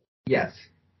 Yes.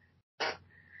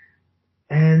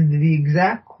 And the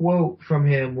exact quote from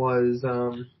him was,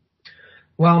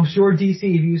 well, I'm sure DC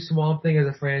views Swamp Thing as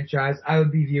a franchise. I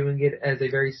would be viewing it as a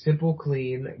very simple,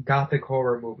 clean, gothic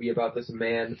horror movie about this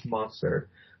man monster.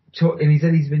 And he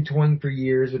said he's been toying for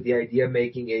years with the idea of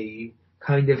making a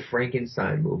kind of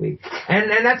Frankenstein movie.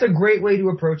 And that's a great way to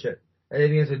approach it. I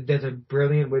think that's a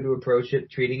brilliant way to approach it,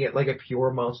 treating it like a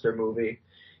pure monster movie.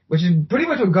 Which is pretty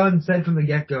much what Gunn said from the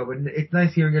get-go, and it's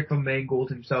nice hearing it from Mangold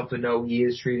himself to know he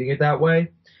is treating it that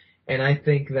way. And I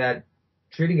think that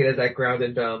treating it as that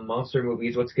grounded monster movie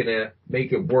is what's gonna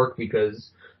make it work,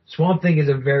 because Swamp Thing is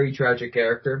a very tragic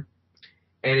character.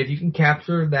 And if you can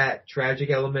capture that tragic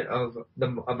element of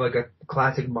like a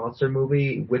classic monster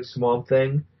movie with Swamp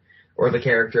Thing, or the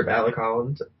character of Alec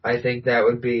Holland, I think that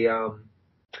would be, I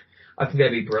think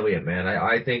that'd be brilliant, man.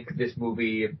 I think this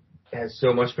movie has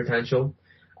so much potential.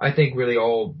 I think really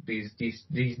all these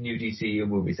new DCU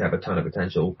movies have a ton of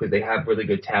potential because they have really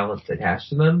good talent attached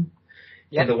to them.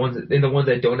 Yep. And the ones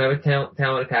that don't have a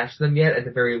talent attached to them yet, at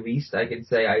the very least, I can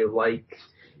say I like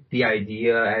the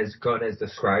idea as Gunn has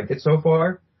described it so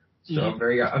far. So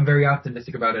mm-hmm. I'm very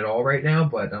optimistic about it all right now.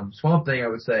 But Swamp Thing, I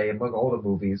would say, among all the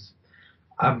movies,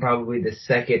 I'm probably the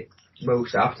second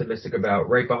most optimistic about,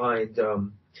 right behind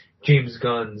James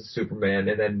Gunn's Superman,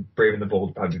 and then Brave and the Bold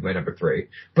would probably be my number 3.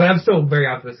 But I'm still very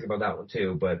optimistic about that one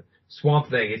too. But Swamp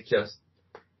Thing, it's just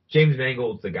James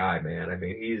Mangold's the guy, man. I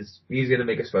mean, he's gonna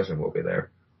make a special movie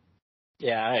there.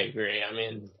 Yeah, I agree. I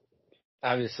mean,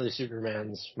 obviously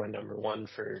Superman's my number 1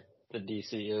 for the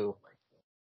DCU,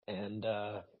 and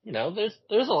you know, there's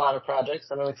a lot of projects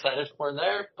that I'm excited for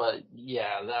there. But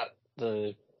yeah,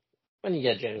 when you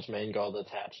get James Mangold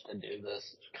attached to do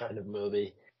this kind of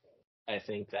movie, I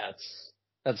think that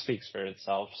speaks for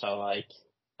itself. So like,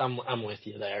 I'm with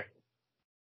you there.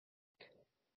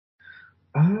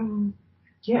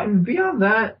 Yeah, and beyond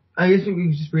that, I guess we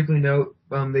can just briefly note,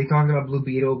 they talked about Blue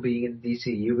Beetle being in the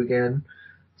DCU again.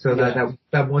 So Yeah.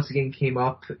 that once again came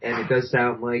up, and it does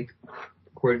sound like,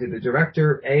 according to the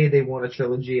director, A, they want a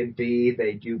trilogy, and B,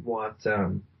 they do want,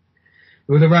 well,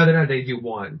 rather not they do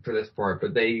want for this part,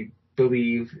 but they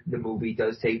believe the movie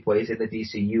does take place in the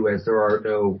DCU as there are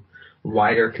no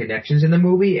wider connections in the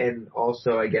movie, and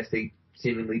also I guess they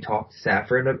seemingly talked to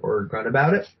Safran or Gunn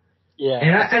about it. Yeah,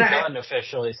 And I think Gunn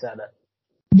officially said it.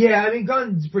 yeah, I mean,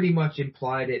 Gunn's pretty much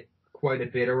implied it quite a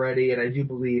bit already, and I do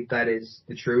believe that is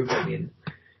the truth. I mean,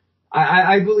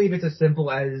 I believe it's as simple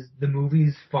as the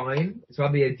movie's fine. It's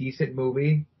probably a decent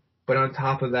movie, but on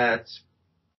top of that,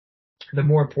 the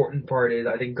more important part is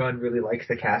I think Gunn really likes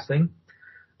the casting,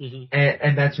 Hmm.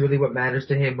 and that's really what matters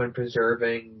to him when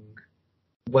preserving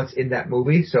what's in that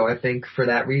movie. So I think for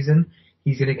that reason,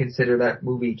 he's going to consider that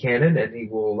movie canon, and he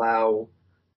will allow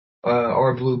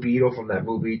our Blue Beetle from that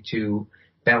movie to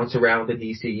bounce around the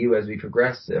DCU as we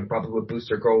progress, and probably with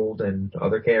Booster Gold and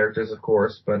other characters, of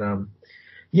course. But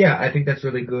yeah, I think that's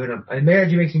really good. And it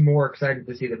actually makes me more excited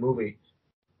to see the movie.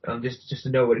 Just to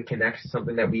know it connects to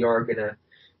something that we are gonna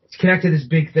connect to this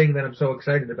big thing that I'm so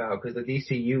excited about, because the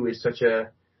DCU is such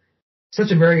a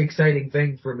very exciting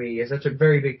thing for me. It's such a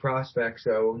very big prospect.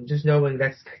 So just knowing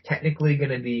that's technically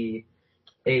going to be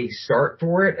a start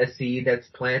for it, a seed that's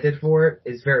planted for it,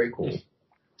 is very cool.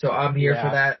 So I'm here for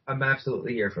Yeah. that. I'm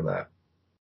absolutely here for that.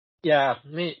 Yeah,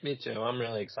 me too. I'm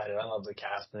really excited. I love the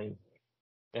casting.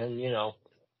 And,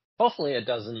 hopefully it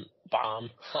doesn't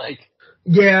bomb.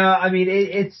 Yeah, I mean,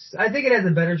 I think it has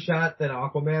a better shot than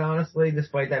Aquaman, honestly,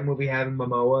 despite that movie having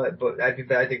Momoa. But I think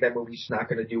that movie's just not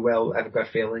going to do well. I have a gut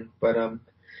feeling. But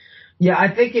yeah, I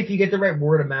think if you get the right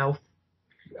word of mouth,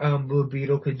 Blue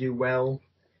Beetle could do well.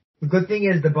 The good thing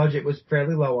is the budget was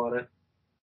fairly low on it,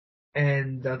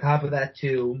 and on top of that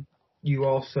too, you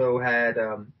also had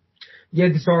you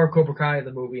had the star of Cobra Kai in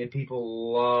the movie, and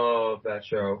people love that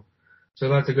show. So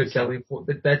that's a good selling point.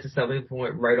 That's a selling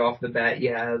point right off the bat.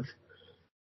 You have.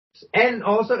 And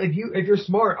also, if you're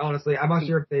smart, honestly, I'm not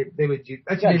sure if they would do.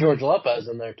 Got George Lopez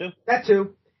in there too. That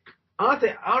too. Honestly,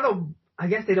 I don't know. I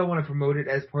guess they don't want to promote it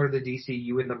as part of the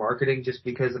DCU in the marketing, just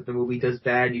because if the movie does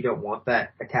bad, you don't want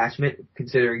that attachment,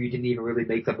 considering you didn't even really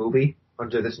make the movie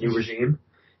under this new regime.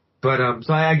 But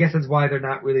so I guess that's why they're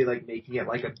not really like making it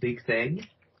like a big thing.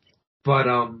 But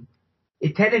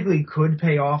it technically could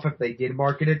pay off if they did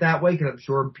market it that way, because I'm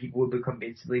sure people would become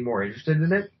instantly more interested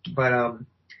in it. But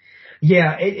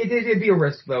yeah, it'd be a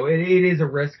risk though. It is a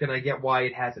risk, and I get why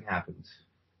it hasn't happened.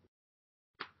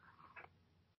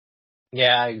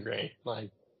 Yeah, I agree.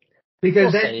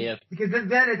 Because we'll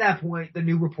then at that point, the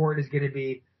new report is going to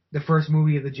be the first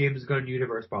movie of the James Gunn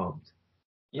universe bombed.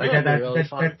 That's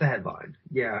the headline.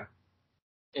 Yeah.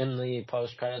 In the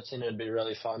post-credit scene, it'd be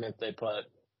really fun if they put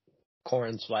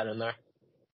Corrin Sweat in there.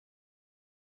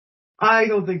 I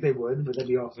don't think they would, but that'd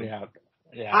be awesome. Yeah,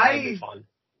 that'd be fun.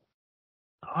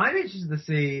 I'm interested to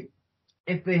see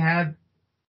if they have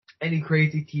any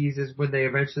crazy teases when they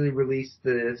eventually release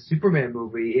the Superman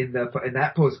movie in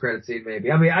that post-credit scene.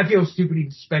 Maybe. I mean, I feel stupid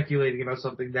even speculating about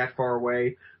something that far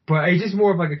away, but it's just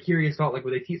more of like a curious thought. Like,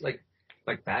 would they tease like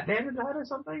Batman in that or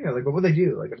something? Or like, what would they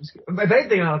do? Like, if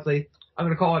anything, honestly, I'm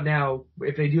gonna call it now.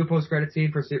 If they do a post-credit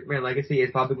scene for Superman Legacy,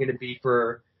 it's probably gonna be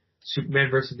for Superman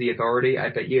versus the Authority. I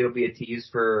bet you it'll be a tease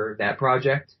for that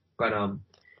project, but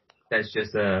that's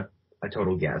just a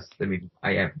total guess. I mean,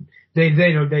 they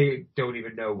don't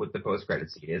even know what the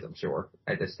post-credit scene is, I'm sure,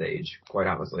 at this stage, quite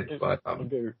honestly. But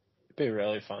it'd be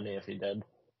really funny if he did.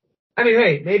 I mean,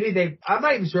 hey, maybe I'm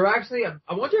not even sure. Actually,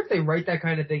 I wonder if they write that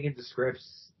kind of thing into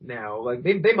scripts now. Like,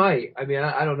 they might. I mean,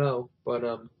 I don't know, but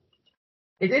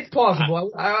it's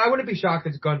plausible. I wouldn't be shocked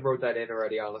if Gunn wrote that in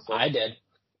already, honestly. I did.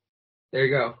 There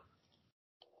you go.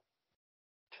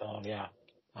 So yeah.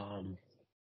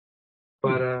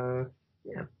 But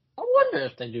yeah. I wonder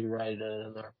if they do write it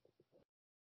in there.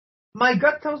 My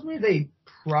gut tells me they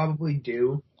probably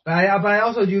do. But I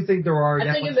also do think there are.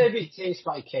 I think it may be case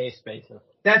by case basis.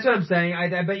 That's what I'm saying.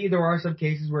 I bet you there are some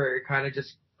cases where it kind of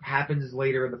just happens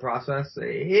later in the process.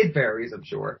 It varies, I'm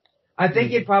sure. I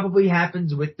think it probably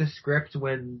happens with the script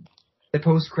when the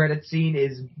post-credit scene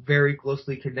is very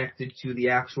closely connected to the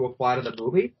actual plot of the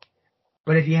movie.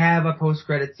 But if you have a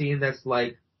post-credit scene that's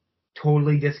like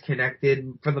totally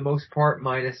disconnected for the most part,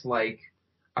 minus like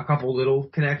a couple little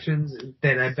connections,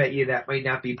 then I bet you that might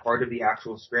not be part of the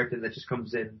actual script, and that just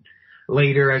comes in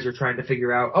later as you're trying to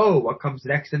figure out, what comes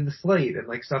next in the slate and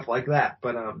like stuff like that.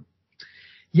 But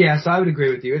yeah, so I would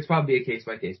agree with you. It's probably a case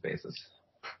by case basis.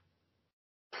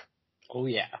 Oh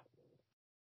yeah.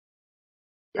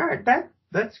 All right,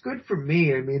 That's good for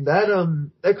me. I mean,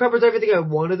 that covers everything I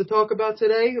wanted to talk about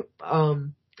today.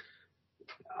 The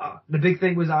big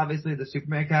thing was obviously the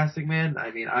Superman casting, man.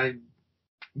 I mean, I'm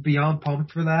beyond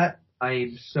pumped for that. I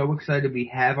am so excited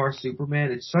we have our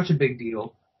Superman. It's such a big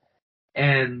deal.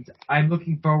 And I'm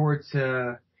looking forward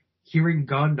to hearing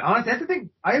Gunn. Honestly, that's the thing.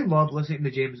 I love listening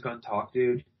to James Gunn talk,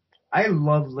 dude. I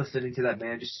love listening to that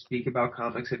man just speak about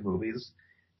comics and movies.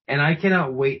 And I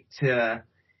cannot wait to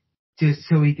just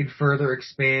so he can further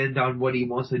expand on what he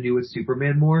wants to do with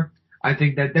Superman more. I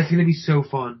think that's going to be so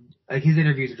fun. Like, his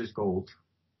interviews are just gold.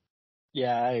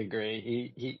 Yeah, I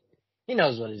agree. He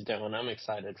knows what he's doing. I'm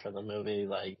excited for the movie.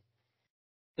 Like,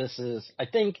 I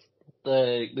think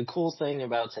the cool thing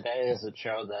about today is it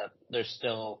showed that there's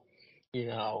still,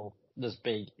 this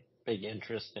big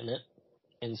interest in it,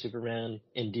 in Superman,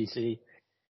 in DC,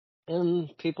 and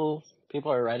people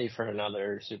are ready for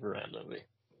another Superman movie.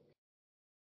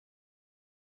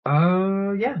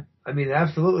 Yeah. I mean,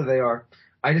 absolutely they are.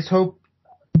 I just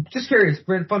curious,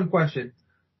 Brent, fun question.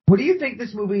 What do you think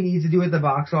this movie needs to do at the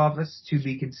box office to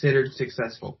be considered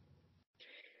successful?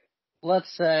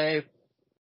 Let's say,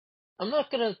 I'm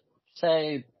not gonna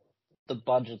say the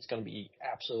budget's gonna be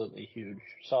absolutely huge,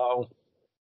 so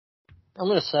I'm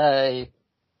gonna say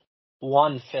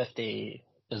 150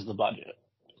 is the budget.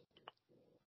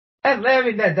 I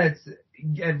mean, that's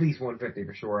at least 150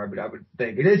 for sure. I would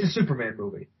think it is a Superman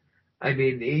movie. I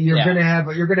mean, you're gonna have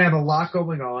a lot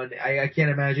going on. I can't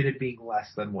imagine it being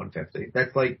less than 150.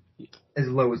 That's like as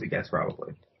low as it gets,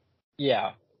 probably.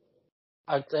 Yeah.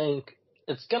 I think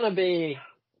it's gonna be,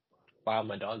 wow,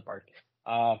 my dog barked.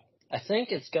 I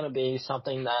think it's gonna be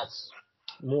something that's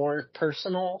more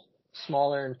personal,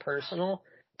 smaller and personal,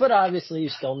 but obviously you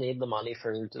still need the money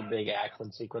for the big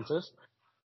action sequences.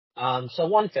 So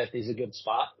 150 is a good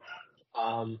spot.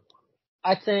 I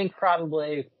think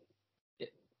probably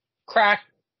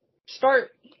start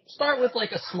with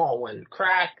like a small one,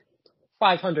 crack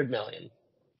 500 million.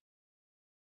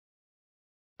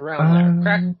 Around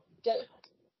there.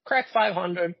 Crack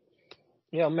 500,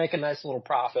 make a nice little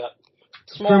profit.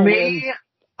 Small for win, me,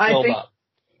 I build think up.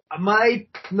 my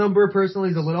number personally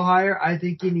is a little higher. I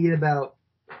think you need at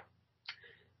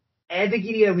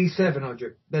least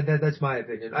 700. That's my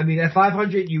opinion. I mean, at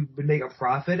 500 you would make a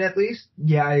profit at least.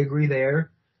 Yeah, I agree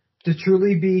there. To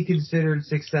truly be considered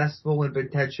successful and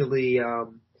potentially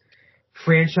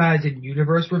franchise and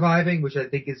universe reviving, which I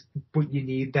think is what you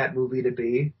need that movie to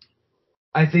be,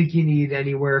 I think you need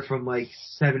anywhere from like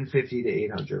 750 to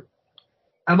 800.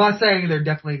 I'm not saying they're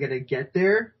definitely going to get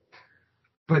there,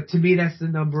 but to me that's the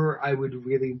number I would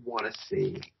really want to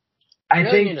see. I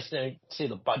really think need to see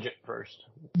the budget first.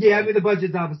 Yeah, I mean the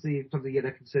budget's obviously something you got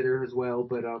to consider as well,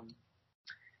 but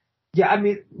yeah, I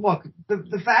mean, look,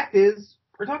 the fact is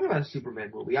we're talking about a Superman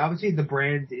movie. Obviously the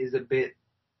brand is a bit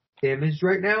damaged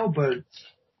right now, but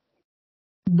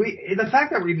the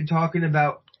fact that we're even talking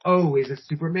about, is a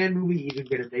Superman movie even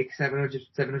going to make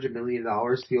 $700 million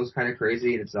feels kind of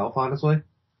crazy in itself, honestly.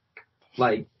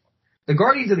 Like, the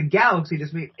Guardians of the Galaxy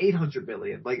just made $800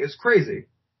 million. Like, it's crazy.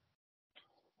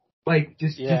 Like,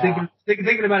 just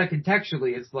thinking about it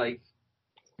contextually, it's like,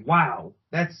 wow,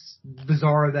 that's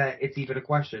bizarre that it's even a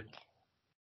question.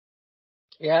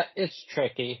 Yeah, it's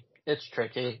tricky. It's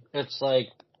like,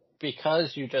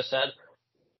 because you just said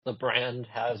the brand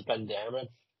has been damaged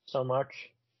so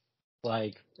much,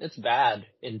 like, it's bad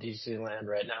in DC land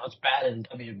right now. It's bad in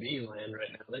WB land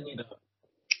right now. They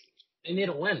need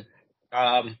a win.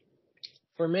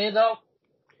 For me though,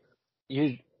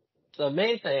 the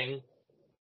main thing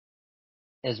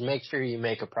is make sure you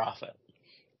make a profit.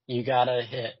 You gotta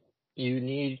hit. You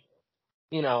need,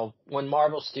 when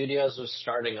Marvel Studios was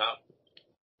starting up,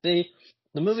 the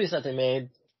movies that they made,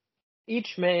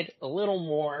 each made a little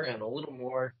more and a little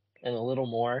more and a little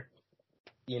more.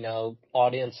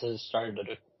 Audiences started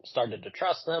to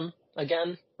trust them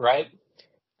again, right?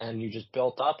 And you just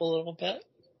built up a little bit,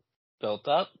 built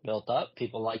up.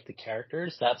 People like the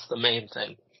characters. That's the main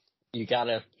thing. You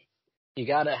gotta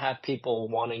have people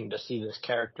wanting to see this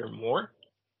character more.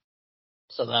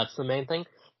 So that's the main thing.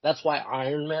 That's why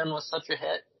Iron Man was such a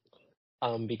hit.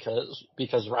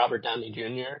 Because Robert Downey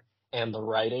Jr. and the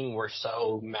writing were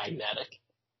so magnetic.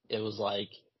 It was like,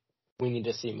 we need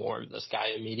to see more of this guy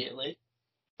immediately,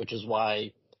 which is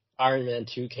why Iron Man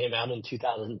 2 came out in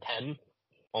 2010,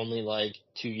 only like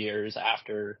 2 years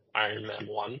after Iron Man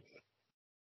 1.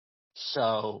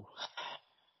 So,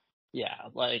 yeah,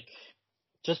 like,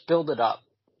 just build it up.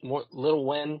 More, little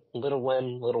win,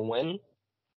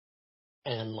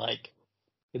 and like,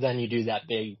 then you do that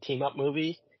big team up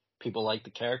movie. People like the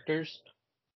characters.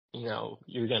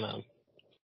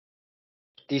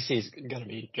 DC's gonna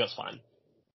be just fine.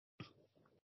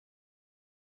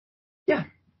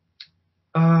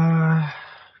 Yeah,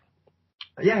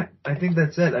 I think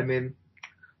that's it. I mean,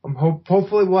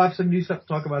 hopefully we'll have some new stuff to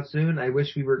talk about soon. I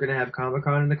wish we were gonna have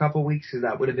Comic-Con in a couple weeks, because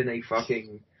that would have been a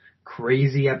fucking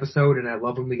crazy episode, and I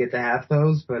love when we get to have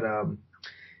those, but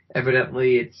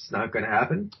evidently it's not gonna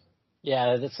happen.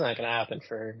 Yeah, that's not going to happen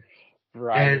for a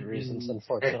variety of reasons, And,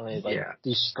 unfortunately. Like, yeah.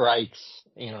 these strikes,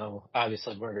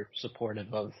 obviously we're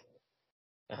supportive of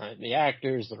the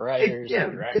actors, the writers, the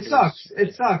It directors. sucks.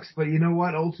 It sucks, but you know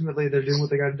what? Ultimately, they're doing what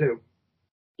they gotta do.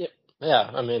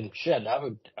 Yeah, I mean, shit, I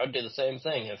would do the same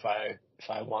thing if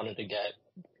I wanted to get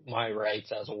my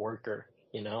rights as a worker,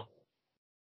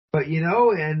 But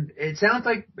and it sounds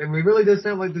like, it really does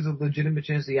sound like there's a legitimate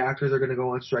chance the actors are gonna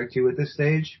go on strike too at this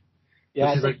stage.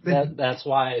 Yeah, Which I is think like, that's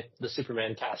why the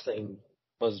Superman casting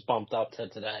was bumped up to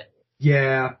today.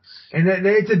 yeah, and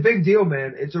it's a big deal,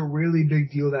 man. It's a really big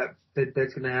deal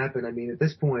that's gonna happen. I mean, at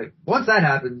this point, once that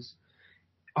happens,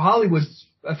 Hollywood's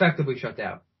effectively shut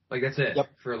down. Like, that's it Yep.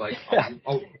 for like.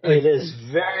 It is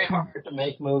very hard to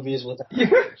make movies with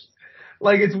actors.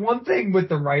 Like, it's one thing with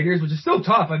the writers, which is still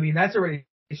tough. I mean, that's already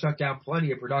shut down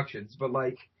plenty of productions. But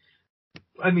like,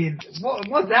 I mean,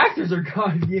 once actors are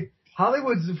gone,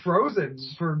 Hollywood's frozen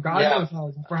for God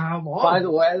knows for how long.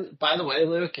 By the way,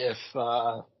 Luke, if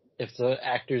the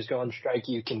actors go on strike,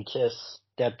 you can kiss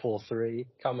Deadpool 3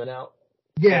 coming out.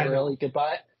 Yeah, really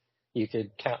goodbye. You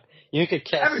could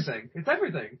kiss everything. It's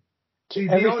everything.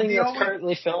 Everything that's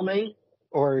currently filming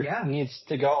or Yeah. needs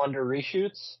to go under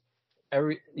reshoots.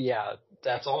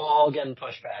 That's all getting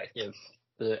pushed back if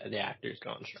the actors go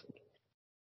on strike.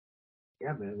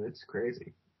 Yeah, man, it's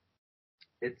crazy.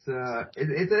 It's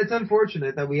it's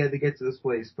unfortunate that we had to get to this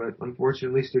place, but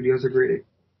unfortunately, studios are greedy.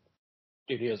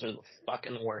 Studios are the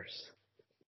fucking worst.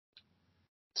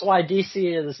 That's why DC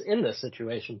is in this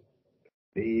situation.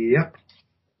 Yep.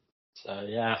 So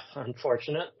yeah,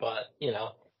 unfortunate, but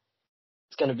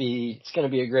it's gonna be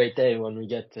a great day when we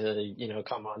get to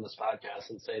come on this podcast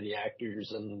and say the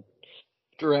actors and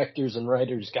directors and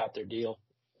writers got their deal.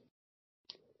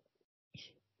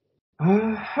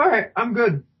 All right, I'm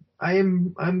good.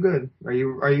 I'm good. Are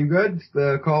you good?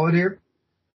 Call it here.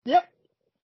 Yep.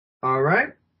 All right.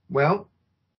 Well,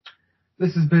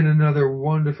 this has been another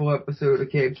wonderful episode of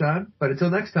Cape Time. But until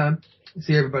next time,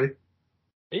 see you, everybody.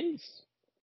 Peace.